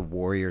back to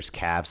Warriors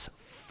Cavs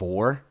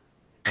 4?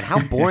 And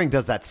how boring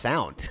does that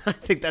sound? I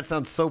think that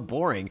sounds so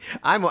boring.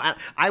 I want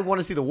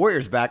to see the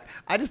Warriors back.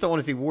 I just don't want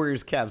to see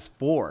Warriors Cavs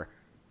 4.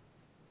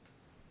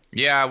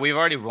 Yeah, we've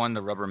already won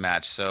the rubber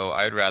match, so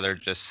I'd rather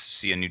just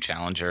see a new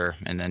challenger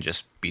and then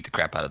just beat the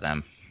crap out of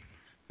them.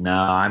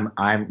 No, no.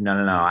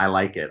 I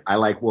like it. I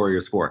like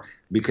Warriors 4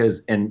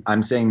 because, and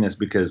I'm saying this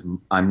because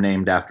I'm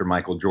named after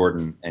Michael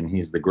Jordan, and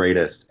he's the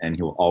greatest, and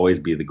he will always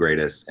be the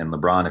greatest. And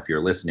LeBron, if you're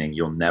listening,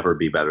 you'll never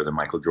be better than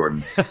Michael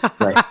Jordan.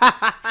 But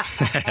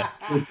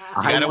You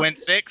got to win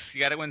 6. You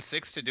got to win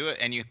 6 to do it,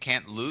 and you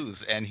can't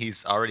lose. And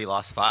he's already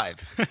lost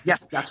 5.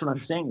 Yes, that's what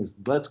I'm saying. Is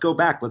let's go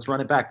back. Let's run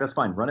it back. That's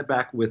fine. Run it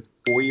back with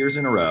 4 years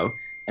in a row,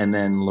 and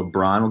then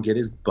LeBron will get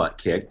his butt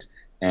kicked,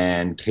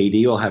 and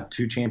KD will have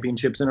 2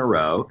 championships in a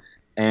row.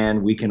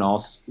 And we can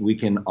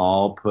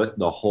all put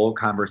the whole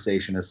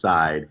conversation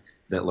aside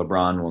that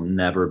LeBron will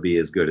never be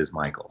as good as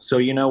Michael. So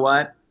you know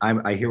what?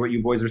 I hear what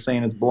you boys are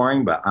saying. It's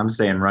boring, but I'm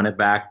saying run it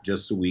back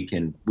just so we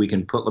can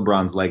put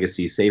LeBron's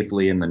legacy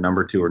safely in the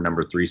number 2 or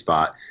number 3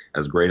 spot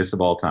as greatest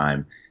of all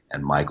time,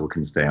 and Michael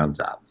can stay on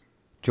top.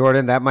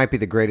 Jordan, that might be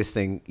the greatest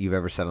thing you've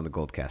ever said on the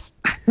Goldcast.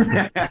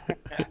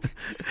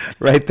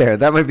 Right there.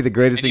 That might be the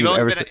greatest thing you've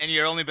ever said. And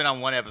you've only been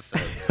on one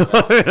episode. So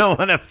that's on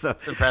one episode.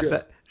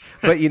 impressive.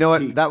 But you know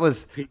what?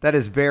 That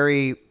is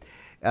very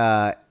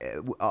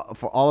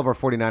for all of our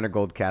 49er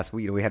Goldcasts.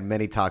 We had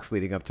many talks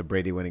leading up to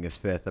Brady winning his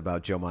 5th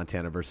about Joe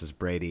Montana versus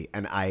Brady,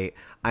 and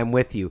I'm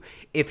with you.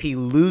 If he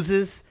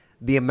loses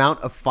the amount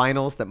of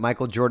finals that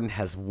Michael Jordan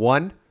has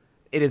won,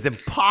 it is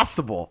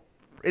impossible.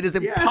 It is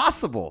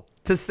impossible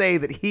to say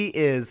that he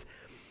is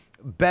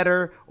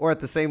better or at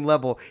the same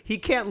level. He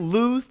can't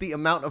lose the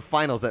amount of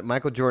finals that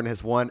Michael Jordan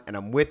has won, and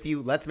I'm with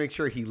you. Let's make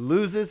sure he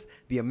loses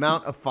the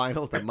amount of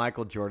finals that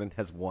Michael Jordan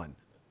has won.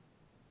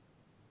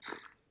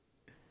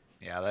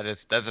 Yeah,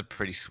 that's a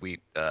pretty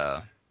sweet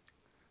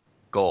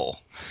goal.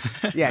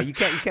 Yeah, you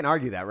can't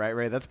argue that, right,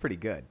 Ray? That's pretty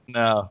good.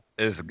 No,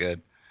 it is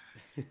good.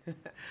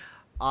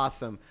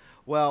 Awesome.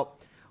 Well,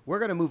 we're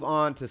going to move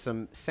on to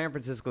some San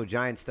Francisco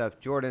Giants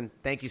stuff. Jordan,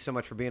 thank you so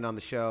much for being on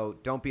the show.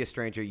 Don't be a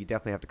stranger. You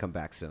definitely have to come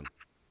back soon.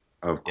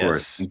 Of course.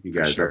 Yes, Thank you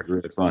guys. for sure. That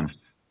was really fun.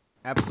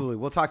 Absolutely.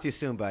 We'll talk to you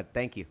soon, bud.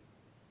 Thank you.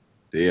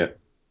 See ya.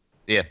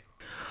 Yeah.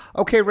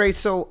 Okay, Ray,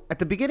 so at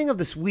the beginning of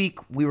this week,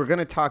 we were going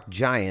to talk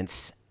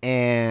Giants,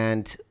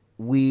 and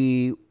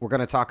we were going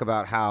to talk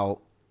about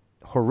how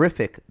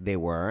horrific they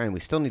were, and we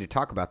still need to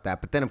talk about that.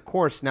 But then, of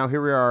course, now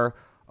here we are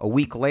a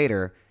week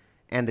later,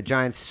 and the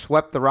Giants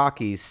swept the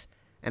Rockies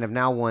and have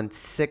now won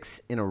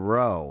 6 in a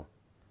row.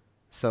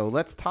 So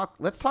let's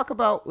talk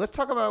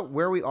about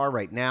where we are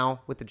right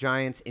now with the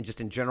Giants and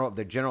just in general,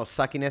 their general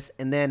suckiness,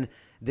 and then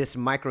this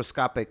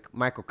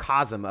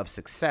microcosm of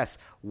success.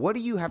 What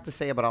do you have to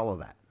say about all of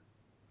that?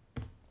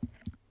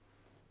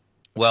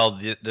 Well,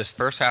 this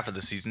first half of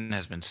the season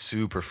has been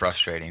super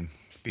frustrating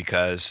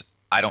because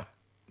I'm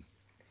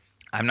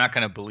not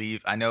going to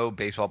believe. I know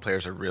baseball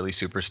players are really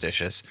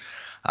superstitious.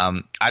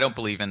 I don't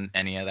believe in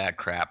any of that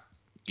crap.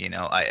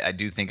 I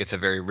do think it's a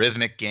very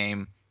rhythmic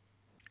game.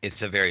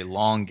 It's a very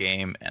long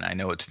game, and I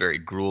know it's very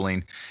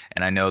grueling.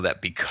 And I know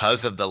that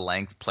because of the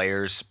length,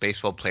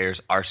 baseball players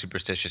are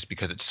superstitious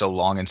because it's so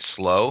long and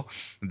slow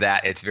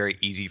that it's very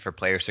easy for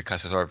players to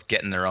sort of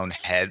get in their own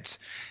heads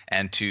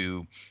and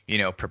to,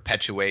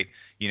 perpetuate,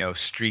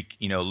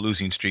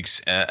 losing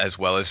streaks as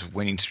well as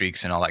winning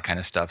streaks and all that kind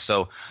of stuff.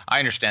 So I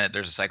understand that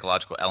there's a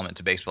psychological element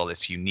to baseball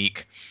that's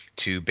unique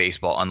to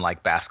baseball,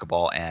 unlike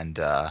basketball and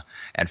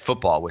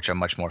football, which are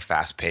much more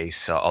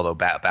fast-paced. Although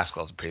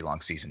basketball is a pretty long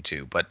season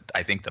too, but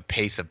I think the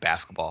pace of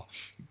basketball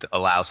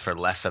allows for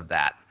less of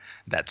that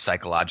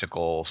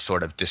psychological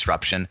sort of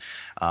disruption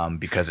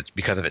because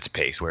of its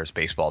pace, whereas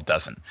baseball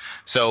doesn't.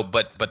 So,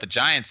 but the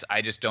Giants,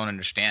 I just don't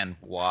understand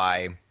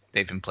why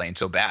they've been playing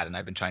so bad, and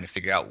I've been trying to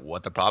figure out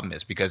what the problem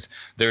is because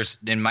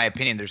in my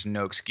opinion, there's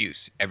no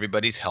excuse.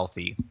 Everybody's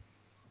healthy.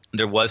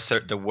 There was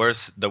some minor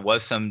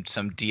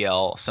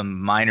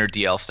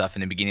DL stuff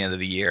in the beginning of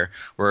the year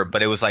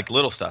but it was like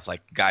little stuff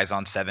like guys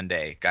on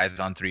 7-day, guys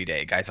on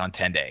 3-day, guys on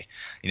 10-day,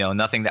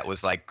 nothing that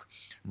was like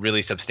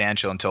really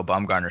substantial until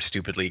Bumgarner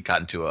stupidly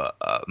got into a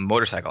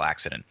motorcycle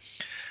accident.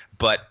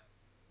 But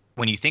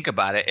when you think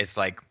about it, it's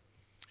like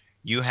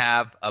you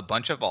have a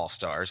bunch of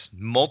all-stars,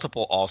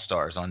 multiple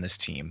all-stars on this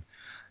team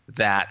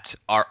that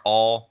are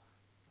all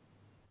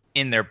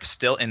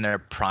still in their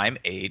prime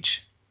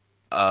age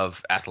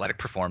of athletic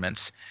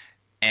performance,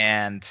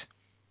 and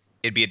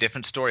it'd be a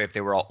different story if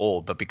they were all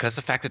old. But because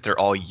the fact that they're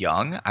all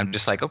young, I'm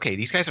just like, okay,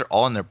 these guys are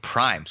all in their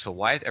prime. So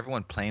why is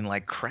everyone playing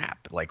like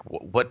crap? Like,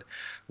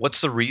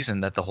 what's the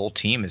reason that the whole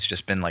team has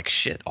just been like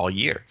shit all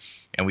year?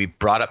 And we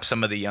brought up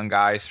some of the young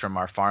guys from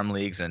our farm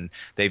leagues, and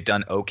they've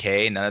done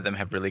okay. None of them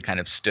have really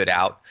kind of stood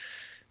out,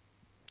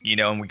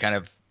 and we kind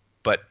of,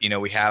 but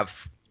we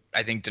have,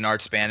 I think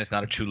Denard Span is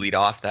not a true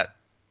leadoff.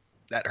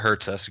 That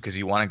hurts us because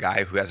you want a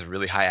guy who has a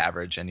really high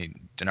average, and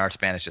Denard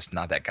Span is just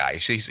not that guy.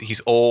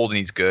 He's old and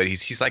he's good.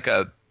 He's like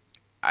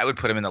I would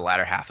put him in the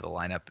latter half of the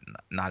lineup,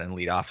 not in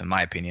leadoff, in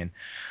my opinion.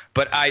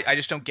 But I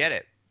just don't get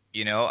it.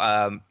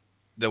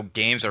 The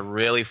games are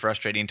really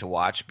frustrating to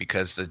watch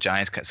because the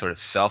Giants sort of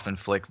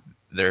self-inflict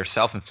their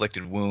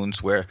self-inflicted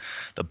wounds where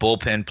the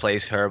bullpen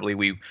plays terribly.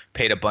 We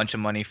paid a bunch of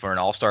money for an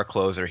all-star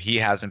closer. He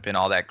hasn't been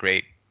all that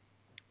great.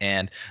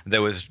 And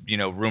there was,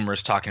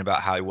 rumors talking about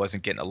how he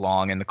wasn't getting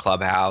along in the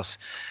clubhouse.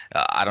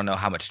 I don't know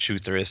how much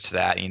truth there is to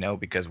that,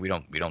 because we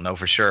don't know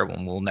for sure.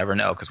 We'll never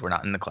know because we're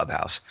not in the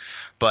clubhouse.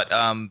 But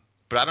I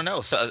don't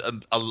know. So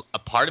a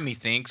part of me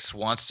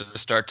wants to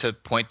start to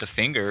point the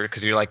finger,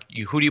 because you're like,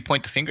 who do you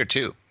point the finger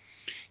to?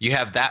 You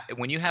have that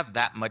when you have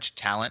that much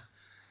talent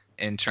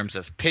in terms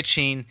of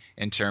pitching,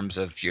 in terms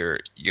of your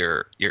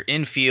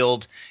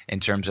infield, in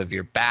terms of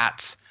your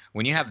bats.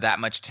 When you have that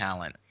much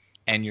talent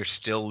and you're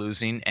still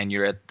losing and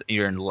you're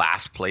in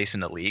last place in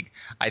the league,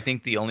 I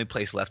think the only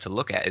place left to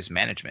look at is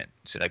management.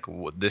 So like,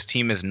 this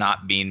team is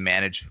not being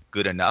managed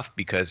good enough,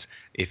 because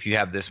if you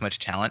have this much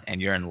talent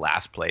and you're in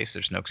last place,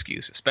 there's no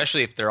excuse,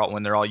 especially if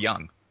when they're all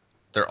young.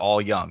 They're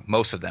all young.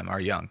 Most of them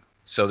are young.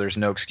 So there's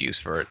no excuse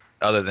for it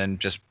other than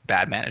just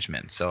bad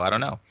management. So I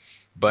don't know.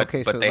 But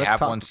Okay, but so they let's have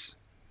talk- once.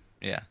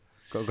 Yeah.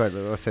 Go ahead.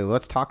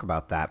 Let's talk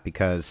about that,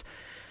 because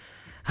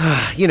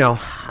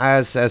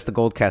as the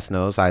Goldcast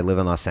knows, I live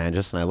in Los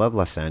Angeles and I love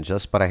Los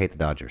Angeles, but I hate the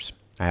Dodgers.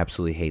 I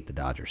absolutely hate the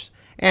Dodgers.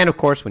 And of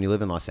course, when you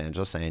live in Los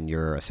Angeles and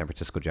you're a San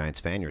Francisco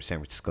Giants fan, you're a San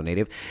Francisco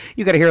native,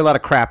 you got to hear a lot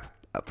of crap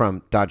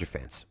from Dodger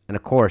fans. And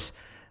of course,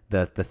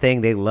 the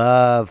thing they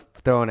love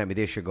throwing at me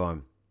this year,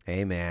 going,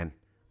 "Hey man,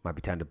 might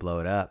be time to blow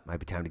it up.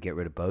 Might be time to get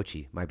rid of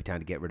Bochy. Might be time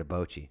to get rid of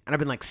Bochy." And I've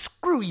been like,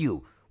 "Screw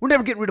you. We're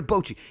never getting rid of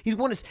Bochy. He's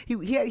won us.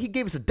 He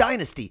gave us a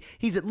dynasty.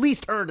 He's at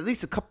least earned at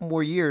least a couple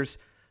more years."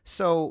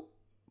 So,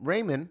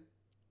 Raymond,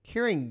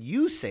 hearing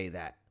you say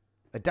that,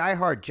 a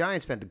diehard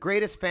Giants fan, the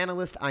greatest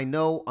fanalist I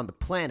know on the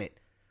planet,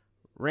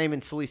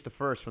 Raymond Solis the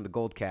First from the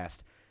Goldcast,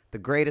 the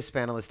greatest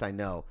fanalist I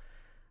know,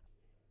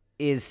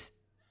 is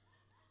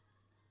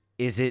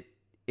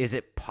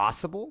it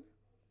possible?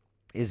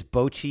 Is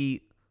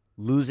Bochy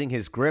losing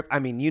his grip? I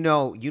mean, you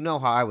know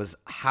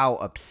how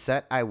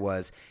upset I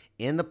was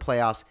in the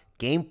playoffs.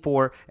 Game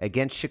 4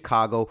 against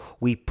Chicago,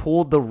 we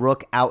pulled the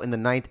rook out in the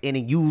 9th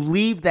inning. You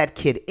leave that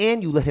kid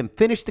in. You let him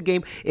finish the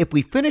game. If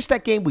we finish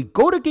that game, we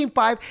go to Game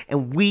 5,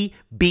 and we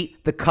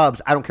beat the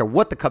Cubs. I don't care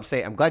what the Cubs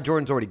say. I'm glad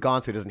Jordan's already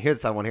gone, so he doesn't hear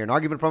this. I don't want to hear an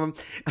argument from him.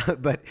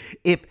 But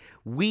if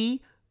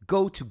we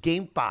go to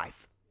Game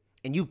 5,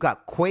 and you've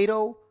got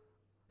Cueto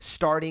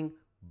starting,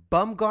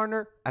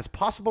 Bumgarner as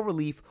possible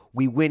relief,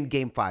 we win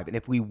Game 5. And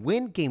if we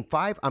win Game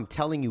 5, I'm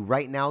telling you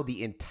right now,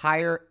 the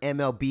entire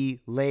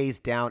MLB lays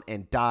down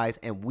and dies,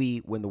 and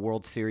we win the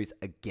World Series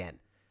again.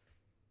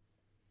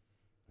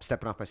 I'm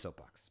stepping off my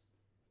soapbox,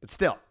 but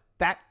still,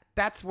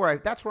 that's where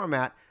I'm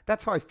at.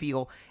 That's how I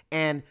feel.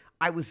 And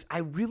I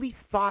really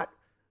thought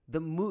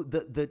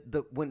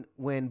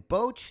when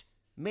Boch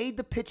made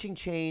the pitching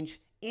change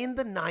in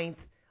the 9th,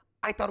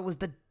 I thought it was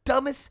the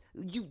dumbest.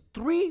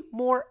 3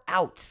 more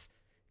outs.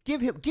 Give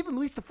him at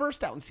least the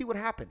first out and see what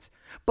happens.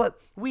 But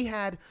we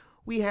had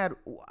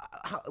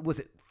was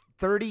it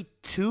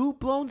 32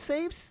 blown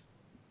saves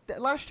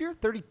last year?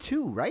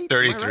 32, right?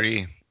 33.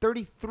 Right?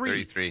 33.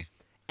 33.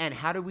 And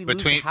how did we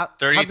Between lose? How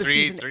 33, the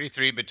season,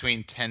 33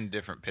 between 10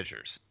 different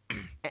pitchers.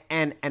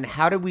 And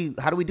how do we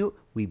do it?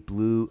 We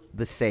blew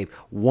the save.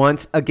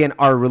 Once again,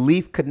 our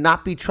relief could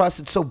not be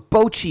trusted. So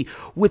Bochy,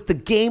 with the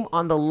game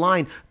on the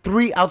line,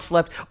 3 outs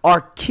left, our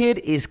kid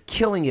is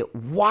killing it.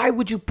 Why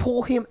would you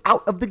pull him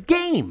out of the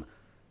game?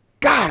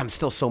 God, I'm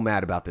still so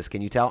mad about this.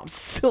 Can you tell? I'm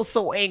still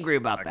so angry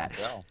about that.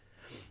 Can tell.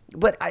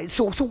 But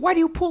so why do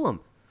you pull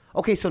him?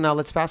 Okay, so now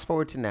let's fast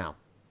forward to now,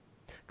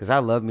 because I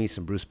love me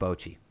some Bruce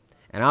Bochy,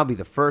 and I'll be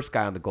the first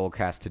guy on the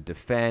Goldcast to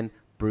defend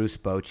Bruce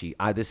Bochy.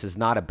 This is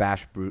not a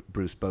bash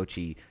Bruce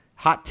Bochy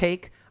hot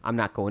take. I'm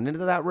not going into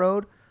that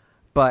road,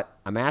 but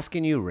I'm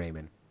asking you,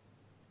 Raymond.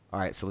 All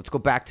right, so let's go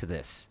back to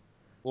this.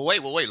 Well,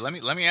 wait. Let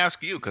me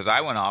ask you, because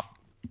I went off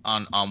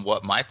on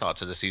what my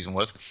thoughts of the season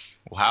was.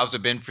 Well, how's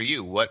it been for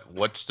you?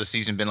 What's the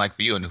season been like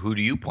for you, and who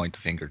do you point the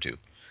finger to?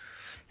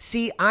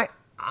 See,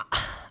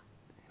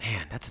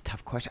 man, that's a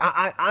tough question.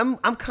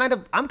 I'm kind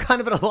of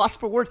at a loss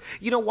for words.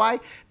 You know why?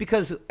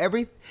 Because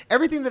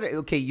everything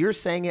that you're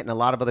saying it, and a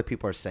lot of other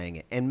people are saying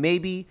it, and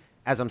maybe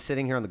as I'm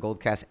sitting here on the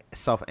Goldcast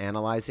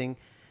self-analyzing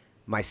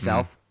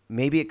myself,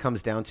 maybe it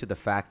comes down to the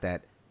fact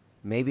that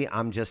maybe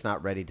I'm just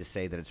not ready to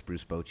say that it's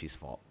Bruce Bochy's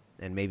fault,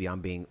 and maybe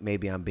I'm being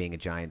a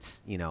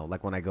Giants.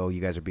 Like when I go,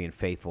 you guys are being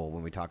faithful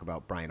when we talk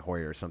about Brian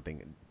Hoyer or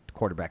something,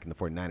 quarterback in the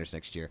 49ers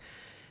next year.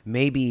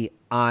 Maybe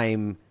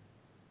I'm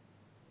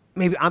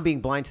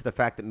being blind to the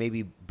fact that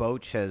maybe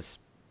Boch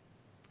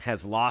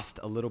has lost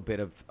a little bit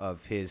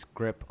of his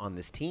grip on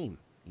this team,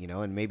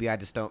 and maybe I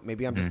just don't.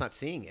 Maybe I'm just not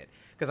seeing it,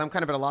 because I'm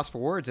kind of at a loss for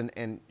words.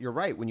 And you're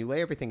right, when you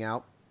lay everything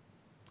out,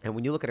 and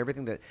when you look at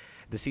everything that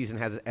the season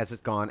has as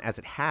it's gone, as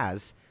it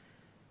has,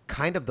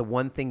 kind of the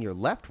one thing you're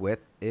left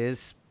with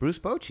is Bruce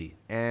Bochy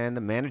and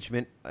the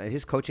management,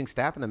 his coaching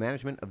staff, and the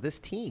management of this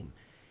team.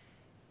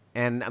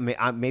 And I mean,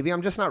 maybe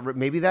I'm just not.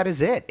 Maybe that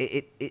is it.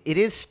 It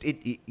is.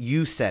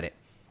 You said it.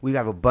 We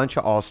have a bunch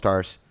of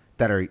all-stars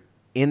that are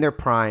in their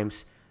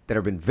primes, that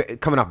have been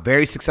coming off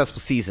very successful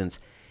seasons,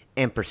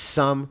 and for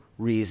some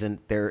reason,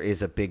 there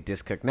is a big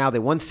disconnect. Now, they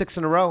won 6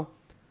 in a row,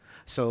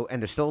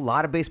 and there's still a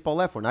lot of baseball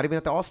left. We're not even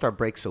at the all-star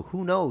break, so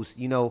who knows?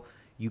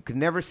 You can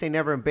never say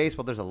never in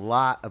baseball. There's a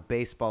lot of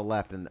baseball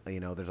left, and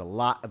there's a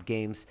lot of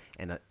games,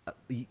 and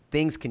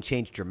things can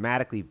change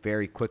dramatically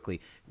very quickly.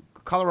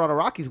 Colorado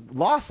Rockies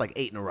lost like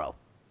 8 in a row.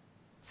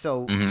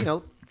 So,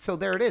 so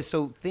there it is.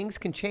 So things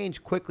can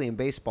change quickly in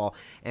baseball,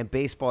 and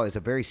baseball is a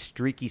very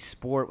streaky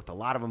sport with a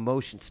lot of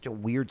emotion. Such a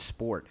weird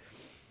sport.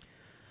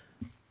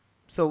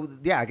 So,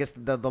 yeah, I guess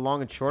the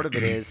long and short of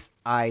it is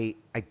I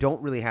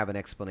don't really have an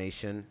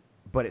explanation,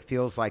 but it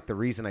feels like the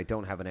reason I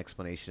don't have an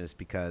explanation is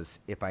because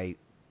if I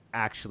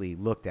actually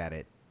looked at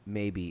it,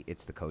 maybe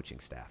it's the coaching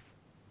staff.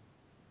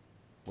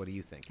 What do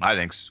you think? I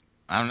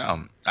don't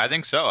know. I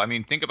think so. I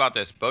mean, think about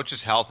this.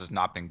 Bochy's health has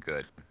not been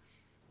good.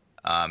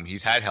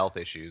 He's had health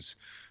issues,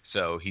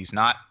 so he's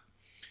not.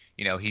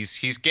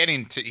 He's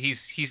getting to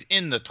he's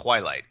in the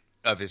twilight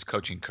of his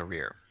coaching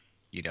career.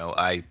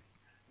 I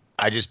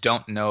just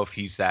don't know if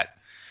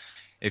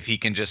if he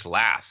can just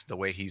last the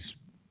way he's.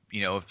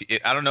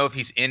 I don't know if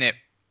he's in it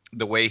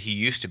the way he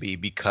used to be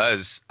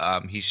because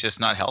he's just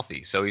not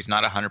healthy. So he's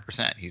not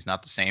 100%. He's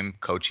not the same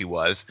coach he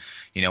was,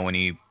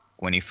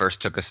 when he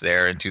first took us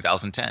there in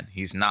 2010.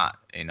 He's not.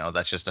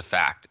 That's just a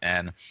fact.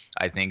 And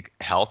I think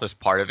health is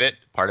part of it,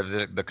 part of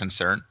the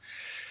concern.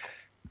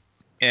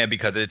 And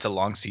because it's a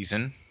long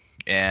season,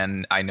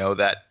 and I know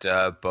that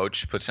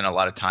Bochy puts in a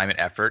lot of time and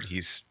effort.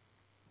 He's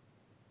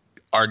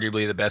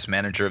arguably the best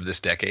manager of this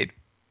decade.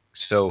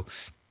 So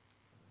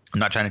I'm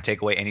not trying to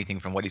take away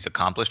anything from what he's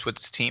accomplished with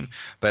this team,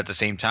 but at the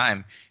same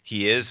time,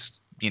 he is,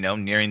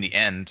 nearing the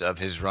end of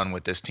his run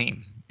with this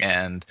team.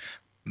 And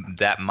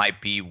that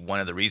might be one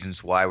of the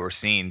reasons why we're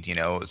seeing,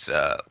 it's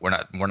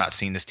we're not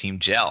seeing this team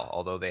gel,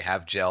 although they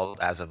have gelled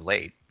as of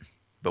late.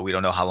 But we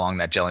don't know how long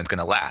that gelling is going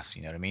to last.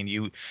 You know what I mean?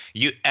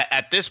 You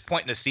at this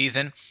point in the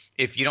season,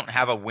 if you don't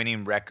have a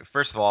winning record,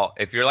 first of all,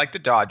 if you're like the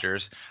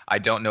Dodgers, I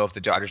don't know if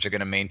the Dodgers are going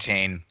to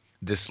maintain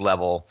this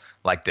level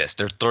like this.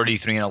 They're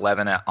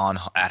 33-11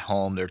 at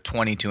home. They're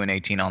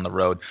 22-18 on the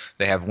road.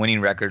 They have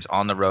winning records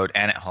on the road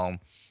and at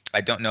home.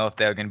 I don't know if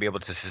they're going to be able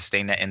to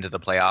sustain that into the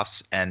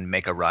playoffs and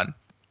make a run.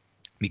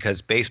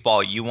 Because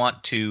baseball, you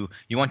want to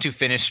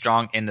finish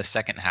strong in the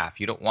second half.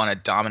 You don't want to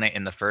dominate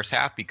in the first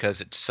half because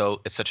it's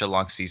such a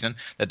long season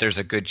that there's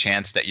a good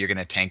chance that you're going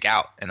to tank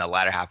out in the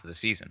latter half of the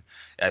season.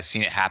 I've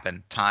seen it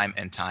happen time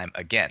and time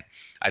again.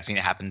 I've seen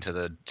it happen to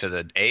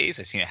the A's.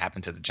 I've seen it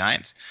happen to the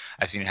Giants.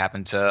 I've seen it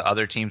happen to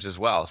other teams as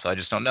well. So I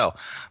just don't know.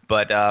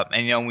 But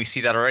and we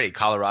see that already.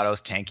 Colorado's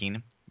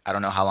tanking. I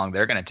don't know how long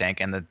they're going to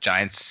tank, and the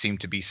Giants seem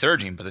to be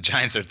surging, but the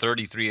Giants are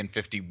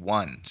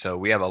 33-51, so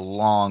we have a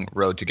long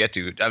road to get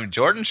to. I mean,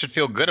 Jordan should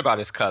feel good about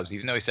his Cubs,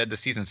 even though he said the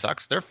season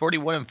sucks. They're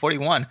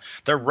 41-41.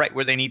 They're right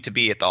where they need to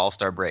be at the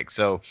All-Star break.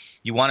 So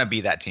you want to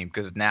be that team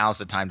because now's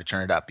the time to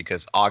turn it up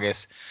because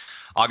August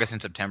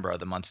and September are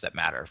the months that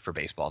matter for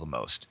baseball the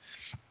most.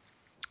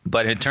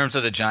 But in terms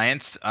of the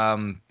Giants,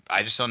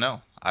 I just don't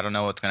know. I don't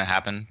know what's going to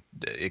happen.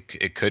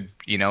 It could,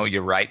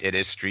 you're right. It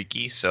is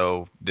streaky.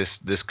 So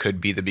this could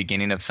be the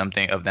beginning of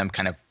something of them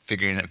kind of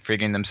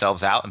figuring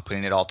themselves out and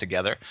putting it all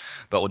together.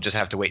 But we'll just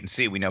have to wait and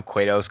see. We know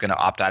Cueto is going to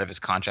opt out of his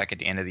contract at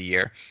the end of the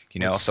year.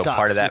 So sucks,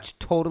 part of that which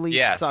totally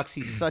sucks.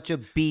 He's such a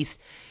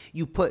beast.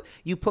 You put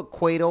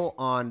Cueto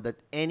on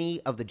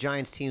any of the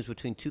Giants teams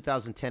between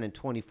 2010 and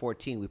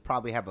 2014, we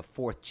probably have a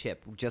fourth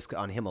chip just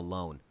on him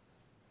alone.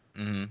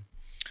 Mm-hmm.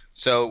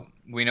 So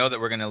we know that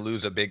we're going to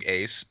lose a big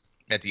ace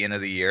at the end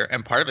of the year,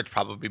 and part of it's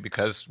probably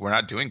because we're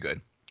not doing good.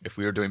 If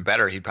we were doing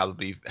better, he'd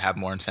probably have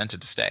more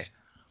incentive to stay.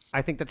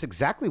 I think that's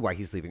exactly why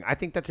he's leaving. I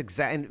think that's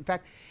in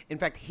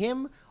fact,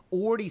 him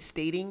already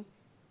stating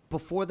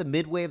before the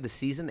midway of the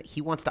season that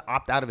he wants to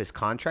opt out of his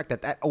contract,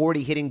 that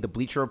already hitting the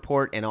Bleacher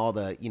Report and all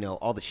the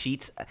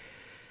sheets.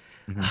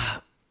 Mm-hmm.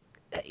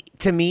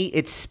 To me,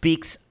 it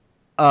speaks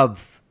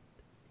of.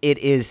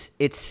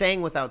 It's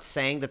saying without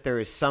saying that there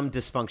is some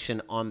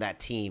dysfunction on that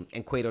team,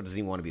 and Cueto doesn't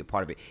even want to be a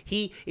part of it.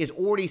 He is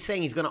already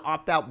saying he's going to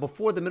opt out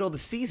before the middle of the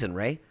season,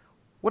 Ray.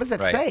 What does that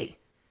say?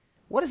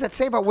 What does that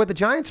say about where the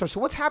Giants are? So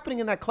what's happening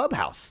in that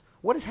clubhouse?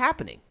 What is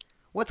happening?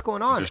 What's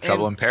going on? There's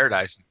trouble in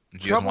paradise.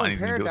 Trouble in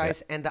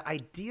paradise, and the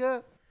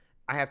idea,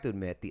 I have to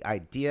admit,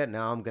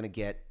 now I'm going to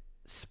get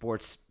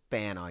sports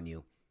fan on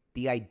you.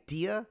 The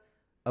idea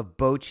of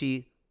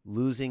Bochy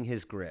losing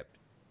his grip,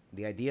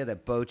 the idea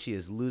that Bochy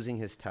is losing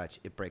his touch,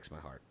 it breaks my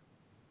heart.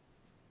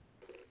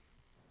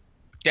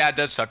 Yeah, it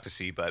does suck to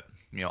see, but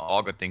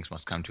all good things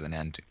must come to an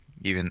end.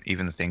 Even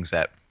the things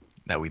that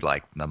we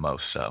like the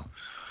most. So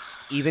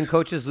even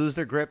coaches lose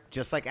their grip,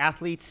 just like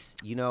athletes.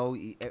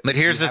 But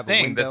here's the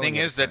thing. The thing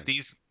is that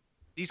these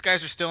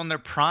guys are still in their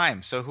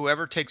prime. So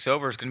whoever takes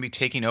over is going to be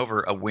taking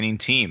over a winning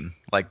team.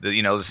 Like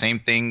the same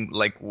thing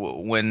like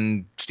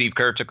when Steve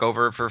Kerr took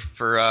over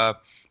for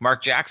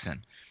Mark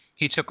Jackson.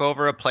 He took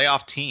over a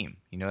playoff team.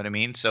 You know what I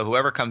mean? So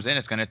whoever comes in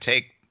is going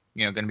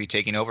to be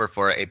taking over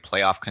for a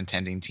playoff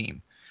contending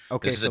team.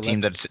 Okay, this is a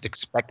team that's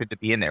expected to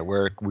be in there.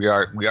 We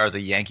are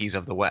the Yankees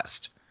of the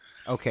West.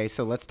 Okay,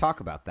 so let's talk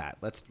about that.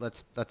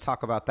 Let's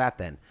talk about that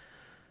then.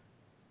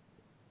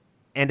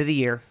 End of the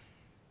year.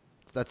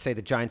 Let's say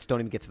the Giants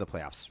don't even get to the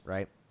playoffs,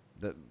 right?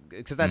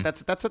 Because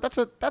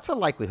that's a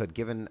likelihood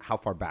given how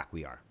far back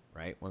we are.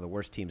 right? One of the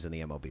worst teams in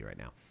the MLB right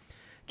now.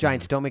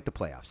 Giants don't make the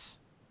playoffs.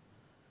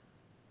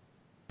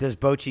 Does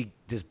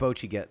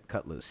Bochy get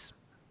cut loose?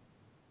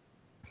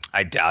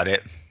 I doubt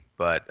it,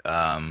 but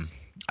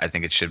I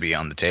think it should be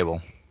on the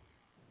table.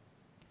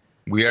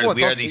 We are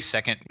the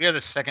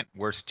second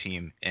worst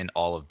team in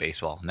all of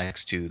baseball,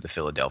 next to the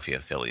Philadelphia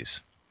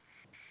Phillies.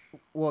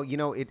 Well,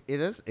 it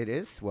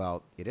is.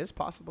 Well, it is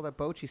possible that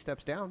Bochy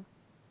steps down.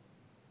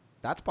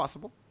 That's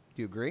possible.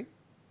 Do you agree?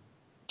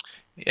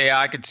 Yeah,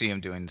 I could see him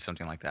doing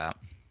something like that.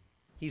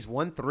 He's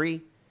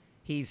 1-3.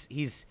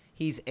 He's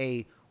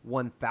a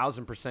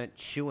 1,000%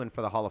 shoo-in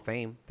for the Hall of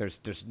Fame.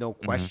 There's no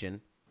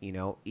question.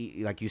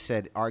 Like you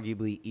said,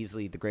 arguably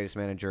easily the greatest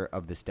manager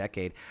of this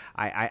decade.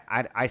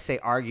 I say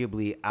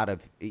arguably out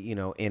of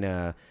in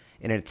an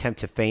attempt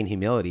to feign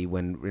humility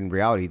when in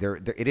reality there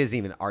it isn't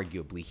even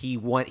arguably.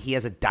 He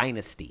has a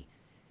dynasty.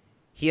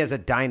 He has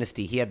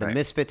the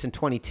Misfits in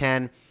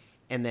 2010,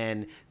 and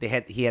then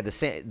he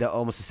had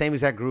almost the same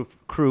exact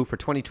crew for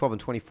 2012 and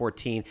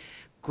 2014.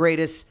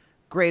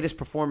 Greatest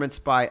performance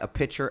by a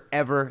pitcher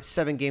ever.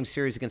 7-game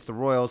series against the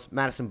Royals.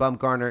 Madison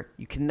Bumgarner.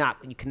 You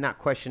cannot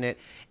question it.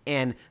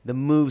 And the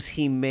moves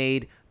he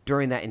made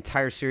during that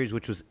entire series,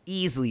 which was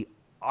easily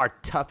our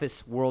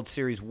toughest World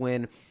Series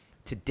win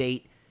to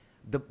date.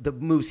 The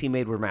moves he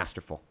made were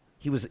masterful.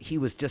 He was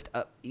just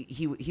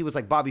he was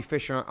like Bobby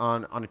Fischer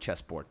on a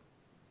chessboard.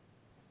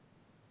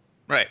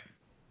 Right.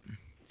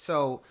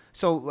 So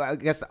I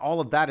guess all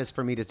of that is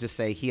for me to just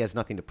say he has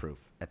nothing to prove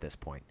at this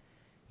point.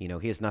 He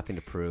has nothing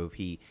to prove.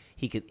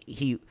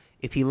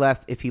 If he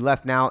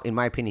left now, in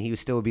my opinion, he would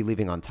still be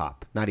leaving on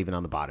top, not even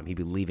on the bottom. He'd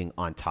be leaving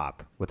on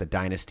top with a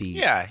dynasty.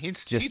 Yeah, he'd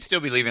still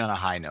be leaving on a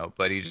high note,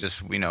 but he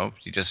just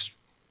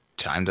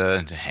time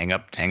to hang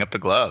up the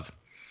glove.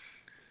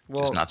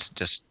 Well,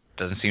 just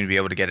doesn't seem to be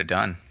able to get it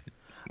done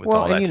with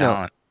all that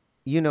talent.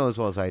 As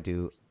well as I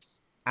do,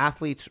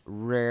 athletes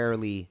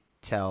rarely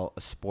tell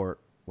a sport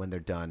when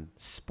they're done.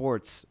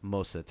 Sports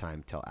most of the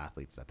time tell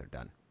athletes that they're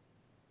done.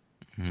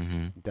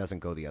 Mm-hmm. It doesn't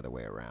go the other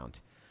way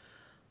around.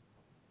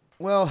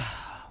 Well,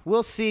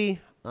 we'll see.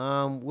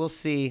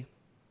 Maybe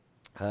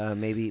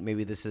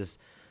this is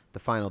the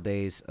final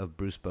days of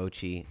Bruce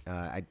Bochy.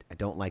 I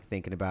don't like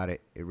thinking about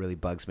it. It really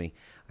bugs me.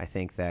 I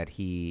think that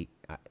he,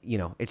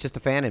 it's just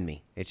a fan in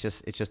me. It's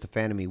just a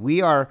fan in me.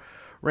 We are,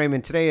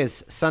 Raymond, today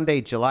is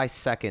Sunday, July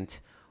 2nd.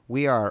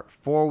 We are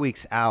 4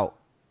 weeks out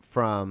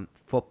from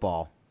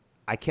football.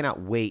 I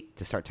cannot wait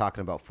to start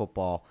talking about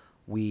football.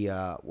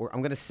 I'm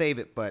going to save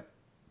it, but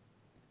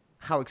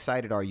how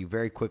excited are you?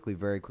 Very quickly,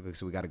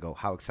 so we got to go.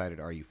 How excited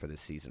are you for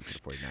this season for the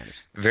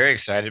 49ers? Very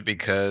excited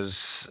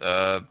because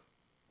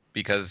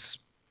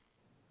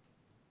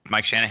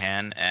Mike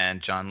Shanahan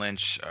and John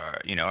Lynch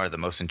are the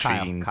most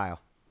intriguing. Kyle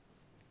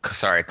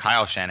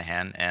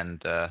Shanahan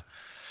and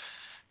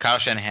Kyle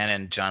Shanahan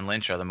and John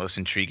Lynch are the most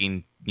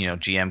intriguing,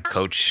 GM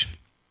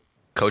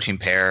coaching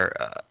pair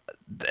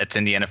that's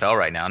in the NFL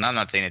right now. And I'm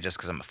not saying it just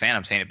because I'm a fan.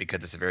 I'm saying it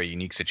because it's a very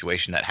unique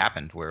situation that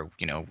happened where,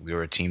 we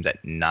were a team that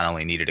not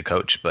only needed a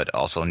coach, but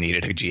also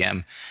needed a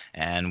GM.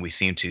 And we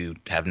seem to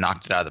have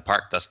knocked it out of the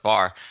park thus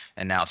far.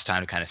 And now it's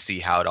time to kind of see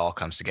how it all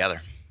comes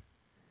together.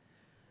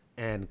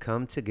 And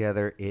come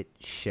together it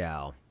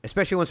shall,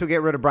 especially once we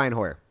get rid of Brian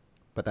Hoyer.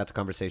 But that's a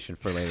conversation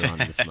for later on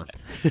this month.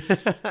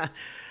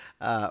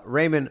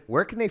 Raymond,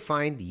 where can they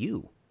find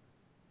you?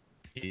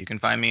 You can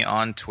find me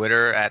on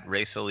Twitter at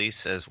Ray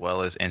Solis as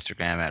well as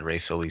Instagram at Ray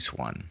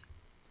Solis1.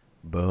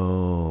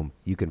 Boom.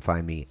 You can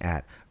find me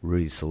at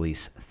Rudy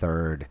Solis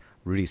 3rd,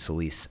 Rudy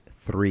Solis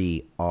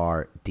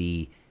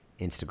 3RD,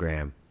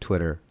 Instagram,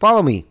 Twitter.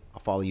 Follow me. I'll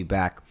follow you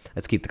back.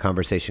 Let's keep the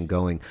conversation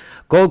going.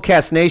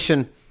 Goldcast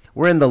Nation,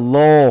 we're in the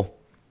lull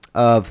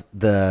of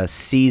the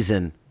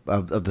season,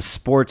 of the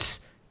sports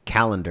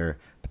calendar,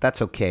 but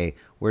that's okay.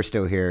 We're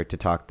still here to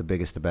talk the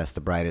biggest, the best,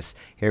 the brightest.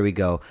 Here we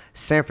go.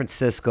 San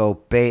Francisco,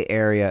 Bay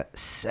Area,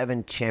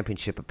 7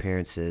 championship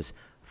appearances,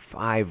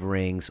 5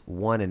 rings,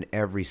 1 in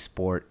every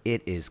sport.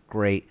 It is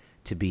great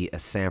to be a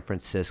San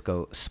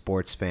Francisco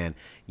sports fan.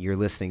 You're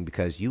listening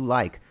because you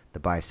like the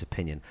biased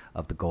opinion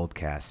of the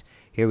Goldcast.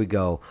 Here we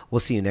go. We'll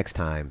see you next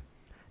time.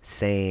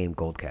 Same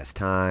Goldcast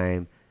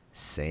time,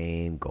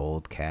 same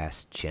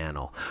Goldcast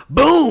channel.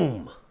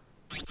 Boom!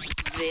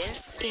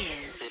 This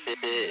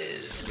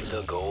is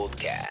the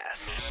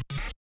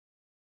Goldcast.